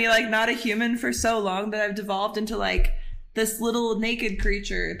treated me like not a human for so long that I've devolved into like this little naked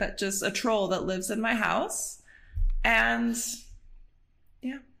creature that just a troll that lives in my house. And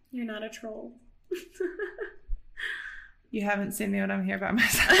yeah, You're not a troll. you haven't seen me when I'm here by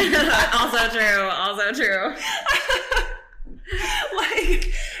myself. Also true.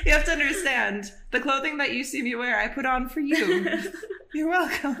 Like, you have to understand, the clothing that you see me wear, I put on for you. You're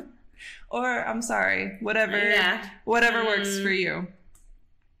welcome. Or, I'm sorry, whatever works for you.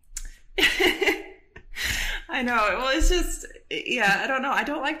 I know. Well, it's just, I don't know. I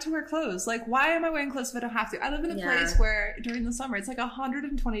don't like to wear clothes. Like, why am I wearing clothes if I don't have to? I live in a place where during the summer, it's like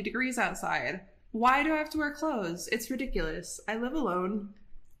 120 degrees outside. Why do I have to wear clothes? It's ridiculous. I live alone.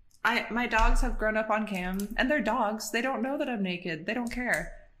 My dogs have grown up on cam, and they're dogs. They don't know that I'm naked. They don't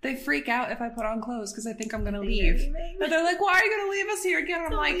care. They freak out if I put on clothes because I think I'm going to leave. But they're like, why are you going to leave us here again?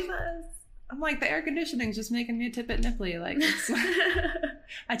 I'm like, the air conditioning's just making me a bit nipply. Like,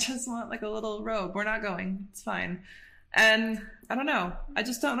 I just want like a little robe. We're not going. It's fine. And I don't know. I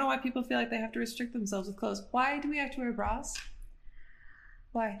just don't know why people feel like they have to restrict themselves with clothes. Why do we have to wear bras?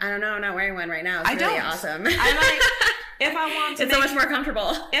 Why? I don't know. I'm not wearing one right now. It's really awesome. If I want to, it's so much more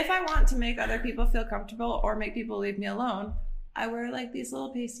comfortable. If I want to make other people feel comfortable or make people leave me alone, I wear like these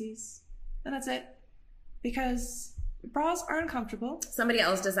little pasties, and that's it. Because bras are uncomfortable. Somebody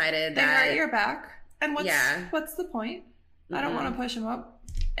else decided they that hurt your back, and what's the point? Mm-hmm. I don't want to push them up,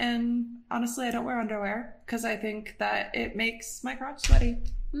 and honestly, I don't wear underwear because I think that it makes my crotch sweaty,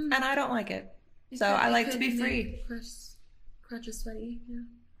 and I don't like it. So I like to be free. Crotch is sweaty.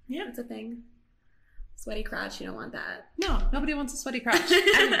 Yeah, that's a thing. Sweaty crotch, you don't want that. No, nobody wants a sweaty crotch.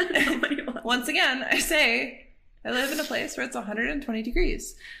 Once again, I say I live in a place where it's 120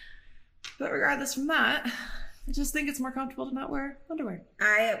 degrees. But regardless from that, I just think it's more comfortable to not wear underwear.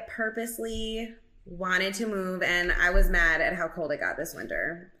 I purposely wanted to move, and I was mad at how cold it got this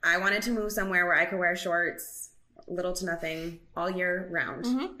winter. I wanted to move somewhere where I could wear shorts, little to nothing, all year round.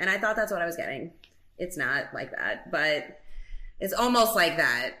 Mm-hmm. And I thought that's what I was getting. It's not like that, but it's almost like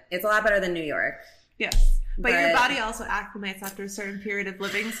that. It's a lot better than New York. Yes. But your body also acclimates after a certain period of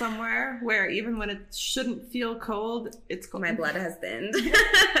living somewhere where even when it shouldn't feel cold, it's cold. My blood has thinned.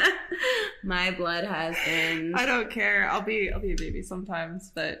 My blood has thinned. I don't care. I'll be a baby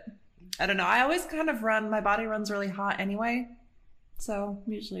sometimes, but I don't know. I always kind of my body runs really hot anyway. So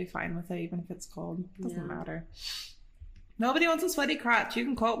I'm usually fine with it, even if it's cold. It doesn't matter. Nobody wants a sweaty crotch. You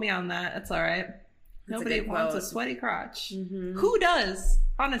can quote me on that. It's all right. Nobody wants a sweaty crotch. Mm-hmm. Who does?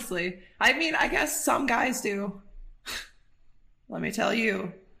 Honestly. I mean, I guess some guys do. Let me tell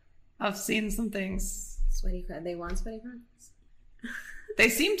you. I've seen some things. Sweaty crotch. They want sweaty crotches? They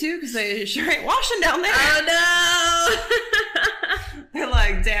seem to, because they sure ain't washing down there. Oh, no! They're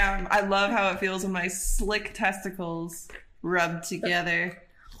like, damn, I love how it feels when my slick testicles rub together.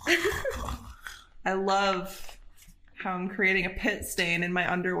 I love how I'm creating a pit stain in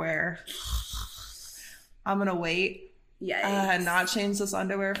my underwear. I'm going to wait. Not change this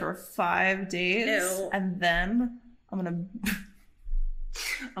underwear for 5 days. Ew. And then I'm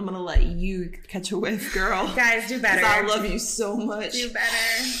gonna let you catch a whiff, girl. Guys, do better. I love you so much. Do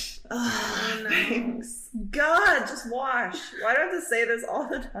better. Oh, no. Thanks. God, just wash. Why do I have to say this all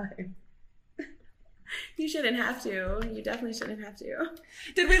the time? You shouldn't have to. You definitely shouldn't have to.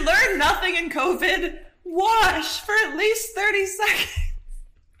 Did we learn nothing in COVID? Wash for at least 30 seconds.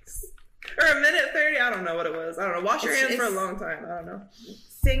 Or a minute 30? I don't know what it was. I don't know. Wash your hands for a long time. I don't know.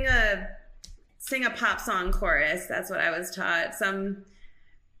 Sing a pop song chorus. That's what I was taught. Some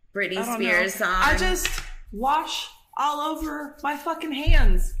Britney Spears song. I just wash all over my fucking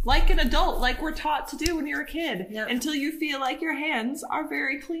hands like an adult, like we're taught to do when you're a kid. Yep. Until you feel like your hands are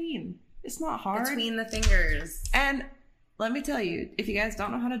very clean. It's not hard. Between the fingers. And let me tell you, if you guys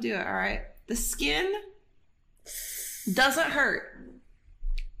don't know how to do it, all right, the skin doesn't hurt.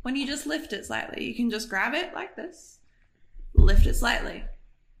 When you just lift it slightly, you can just grab it like this. Lift it slightly.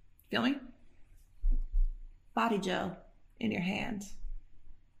 Feel me? Body gel in your hand.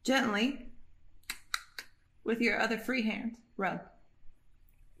 Gently, with your other free hand, rub.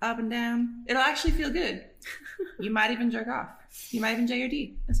 Up and down. It'll actually feel good. You might even jerk off. You might even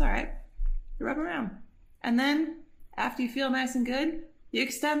JRD. It's all right. You rub around. And then, after you feel nice and good, you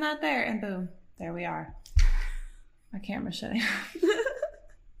extend that there, and boom. There we are. My camera's shutting off.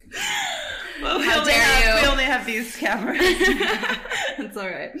 Well, we only have these cameras. It's all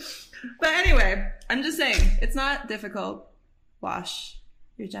right. But anyway, I'm just saying, it's not difficult. Wash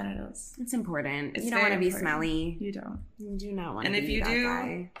your genitals. It's important. It's you don't want to be smelly. You don't. You do not want to be that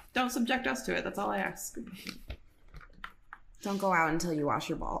guy. Don't subject us to it. That's all I ask. Don't go out until you wash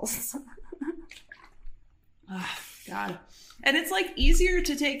your balls. Oh, God. And it's like easier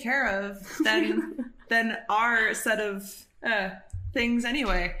to take care of than our set of things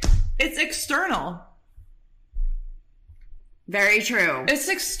anyway. It's external. Very true. It's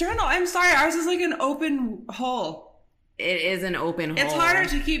external. I'm sorry. Ours is like an open hole. It is an open hole. It's harder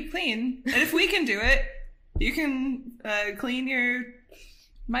to keep clean. And if we can do it, you can clean your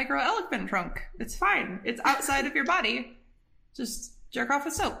micro elephant trunk. It's fine. It's outside of your body. Just jerk off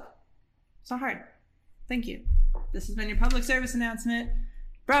with soap. It's not hard. Thank you. This has been your public service announcement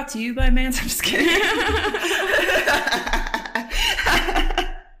brought to you by Mans. I'm just kidding.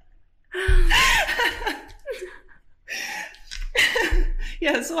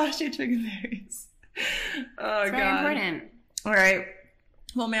 Yes, wash your twig and berries. Oh, it's God. very important. All right.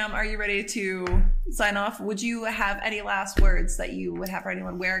 Well, ma'am, are you ready to sign off? Would you have any last words that you would have for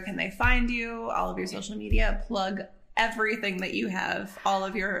anyone? Where can they find you? All of your social media. Plug everything that you have. All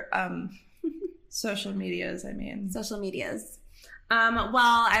of your social medias, I mean. Social medias. Well,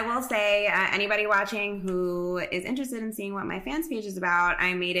 I will say, anybody watching who is interested in seeing what my fans page is about,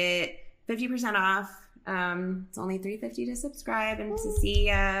 I made it 50% off. It's only $3.50 to subscribe and to see,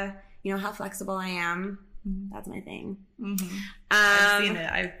 how flexible I am. That's my thing. Mm-hmm. I've seen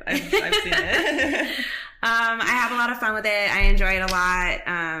it. I've seen it. I have a lot of fun with it. I enjoy it a lot.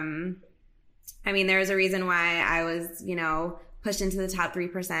 I mean, there's a reason why I was, pushed into the top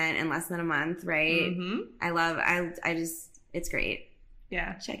 3% in less than a month, right? Mm-hmm. It's great.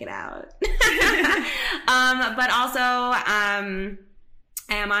 Yeah. Check it out. But also, I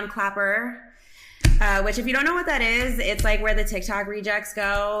am on Clapper. Which, if you don't know what that is, it's like where the TikTok rejects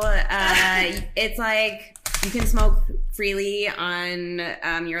go. It's like you can smoke freely on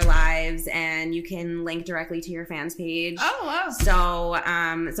your lives, and you can link directly to your fans page. Oh, wow. So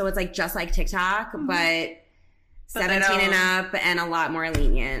it's like just like TikTok, but 17 and up and a lot more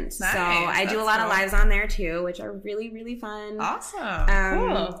lenient. Nice. So I do a lot of lives on there too, which are really, really fun. Awesome.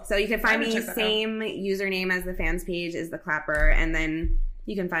 Cool. So you can find me same username as the fans page is the Clapper, and then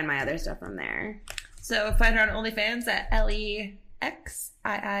you can find my other stuff from there. So find her on OnlyFans at LEXIIKAY.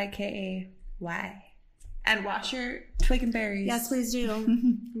 And wash your twig and berries. Yes, please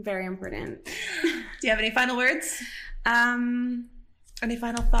do. Very important. Do you have any final words? Any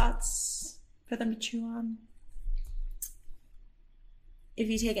final thoughts for them to chew on? If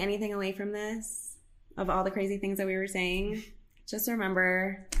you take anything away from this, of all the crazy things that we were saying, just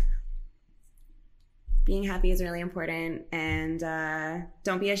remember being happy is really important, and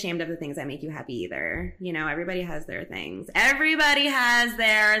don't be ashamed of the things that make you happy either. Everybody has their things. Everybody has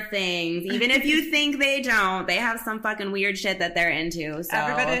their things. Even if you think they don't, they have some fucking weird shit that they're into. So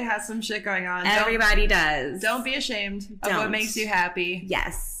everybody has some shit going on. Everybody does. Don't be ashamed of what makes you happy.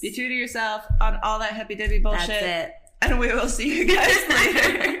 Yes. Be true to yourself on all that hippy-dippy bullshit. That's it. And we will see you guys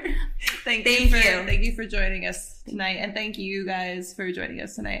later. Thank you for joining us tonight. And thank you guys for joining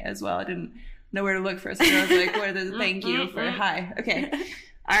us tonight as well. I didn't know where to look for, so I was like, where the thank you for hi. Okay.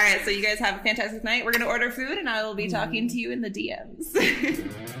 All right. So you guys have a fantastic night. We're going to order food, and I will be talking to you in the DMs.